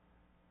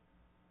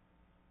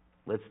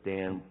 Let's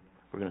stand.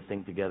 We're going to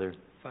sing together.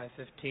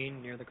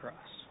 515, Near the Cross.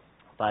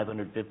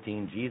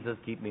 515, Jesus,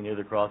 keep me near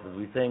the cross. As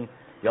we sing,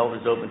 the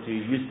altar's open to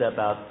you. You step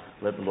out.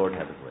 Let the Lord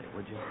have His way,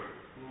 would you?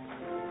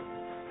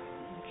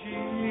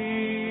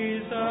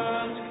 Jesus,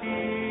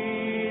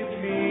 keep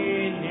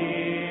me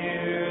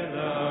near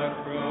the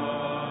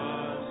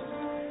cross.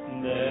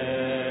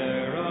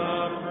 There a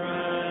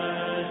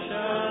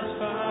precious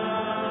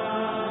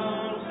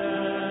fountain,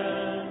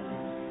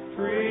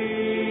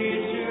 free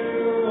to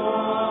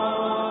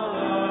all,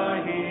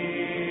 a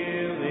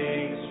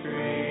healing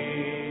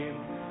stream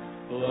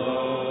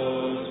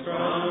flows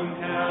from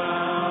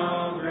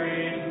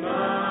Calvary's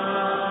mountain.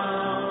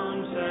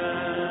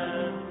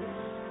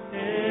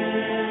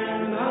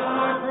 In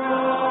the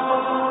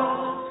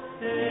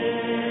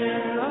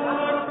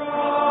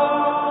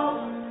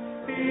cross,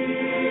 be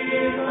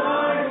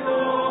my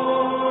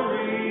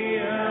glory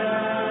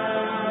ever,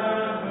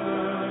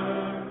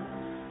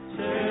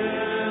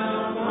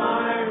 till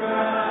my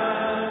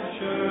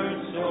raptured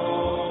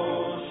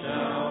soul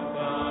shall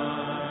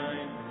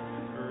find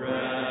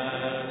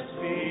rest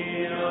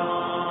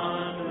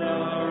beyond the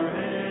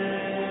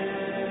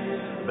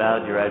rain.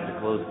 Bowed, your eyes are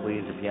closed,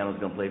 please. The piano's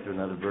going to play through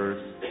another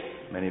verse.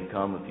 Many have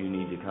come. If you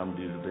need to come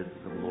do the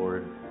business of the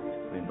Lord,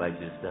 we invite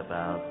you to step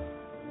out.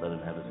 Let Him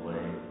have His way.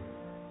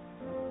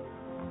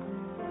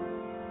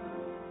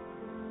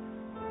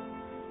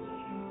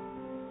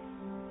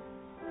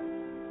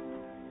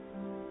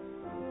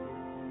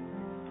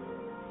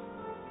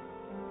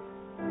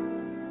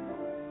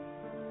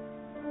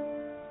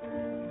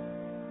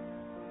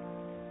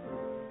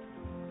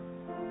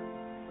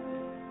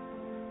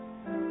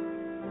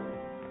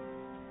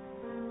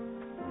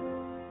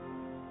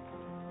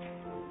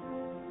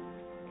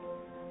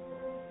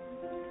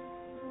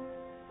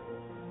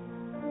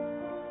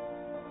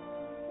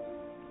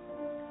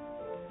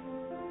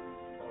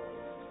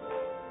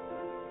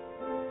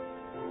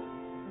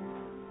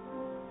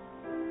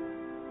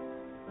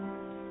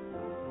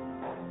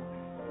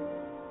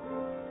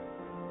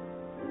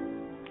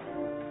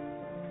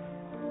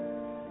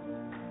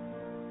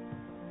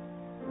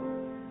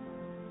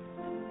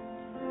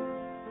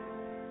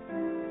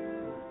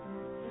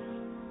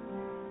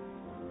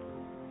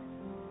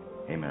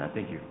 Amen. I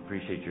think you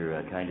appreciate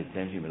your kind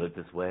attention. You may look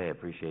this way. I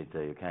appreciate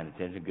your kind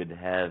attention. Good to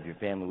have your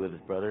family with us,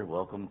 brother.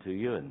 Welcome to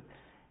you,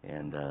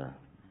 and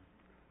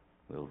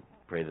we'll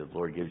pray that the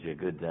Lord gives you a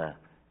good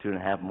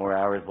 2.5 more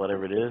hours,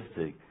 whatever it is,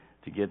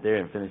 to get there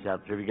and finish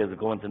out the trip. You guys are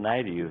going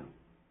tonight? Are you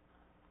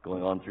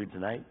going on through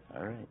tonight?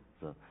 All right.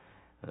 So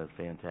that's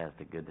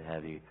fantastic. Good to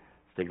have you.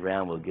 Stick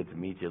around. We'll get to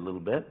meet you a little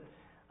bit.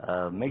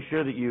 Make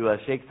sure that you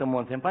shake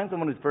someone's hand. Find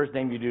someone whose first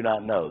name you do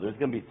not know. There's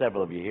going to be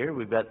several of you here.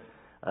 We've got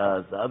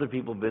other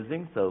people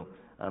visiting, so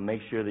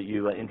make sure that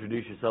you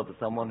introduce yourself to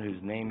someone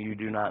whose name you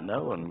do not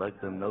know and let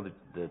them know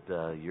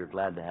that you're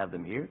glad to have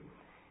them here.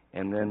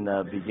 And then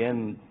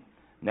beginning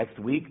next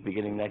week,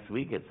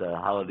 it's a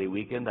holiday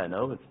weekend. I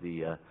know it's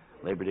the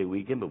Labor Day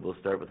weekend, but we'll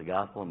start with the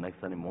gospel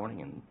next Sunday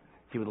morning and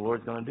see what the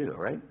Lord's going to do,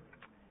 all right?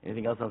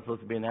 Anything else I'm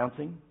supposed to be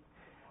announcing?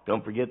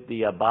 Don't forget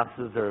the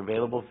boxes are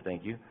available.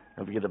 Thank you.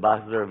 Don't forget the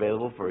boxes are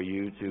available for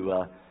you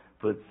to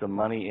put some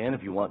money in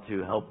if you want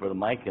to help Brother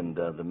Mike and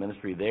the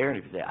ministry there. And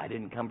if you say, I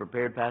didn't come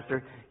prepared,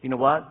 Pastor, you know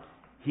what?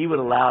 He would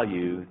allow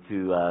you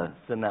to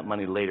send that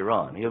money later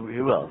on. He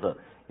will. So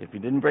if you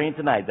didn't bring it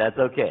tonight, that's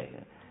okay.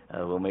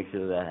 We'll make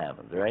sure that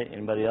happens. All right?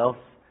 Anybody else?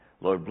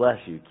 Lord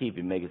bless you, keep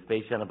you, make His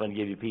face shine upon you,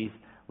 give you peace.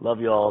 Love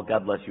you all.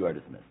 God bless you. Are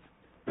dismissed.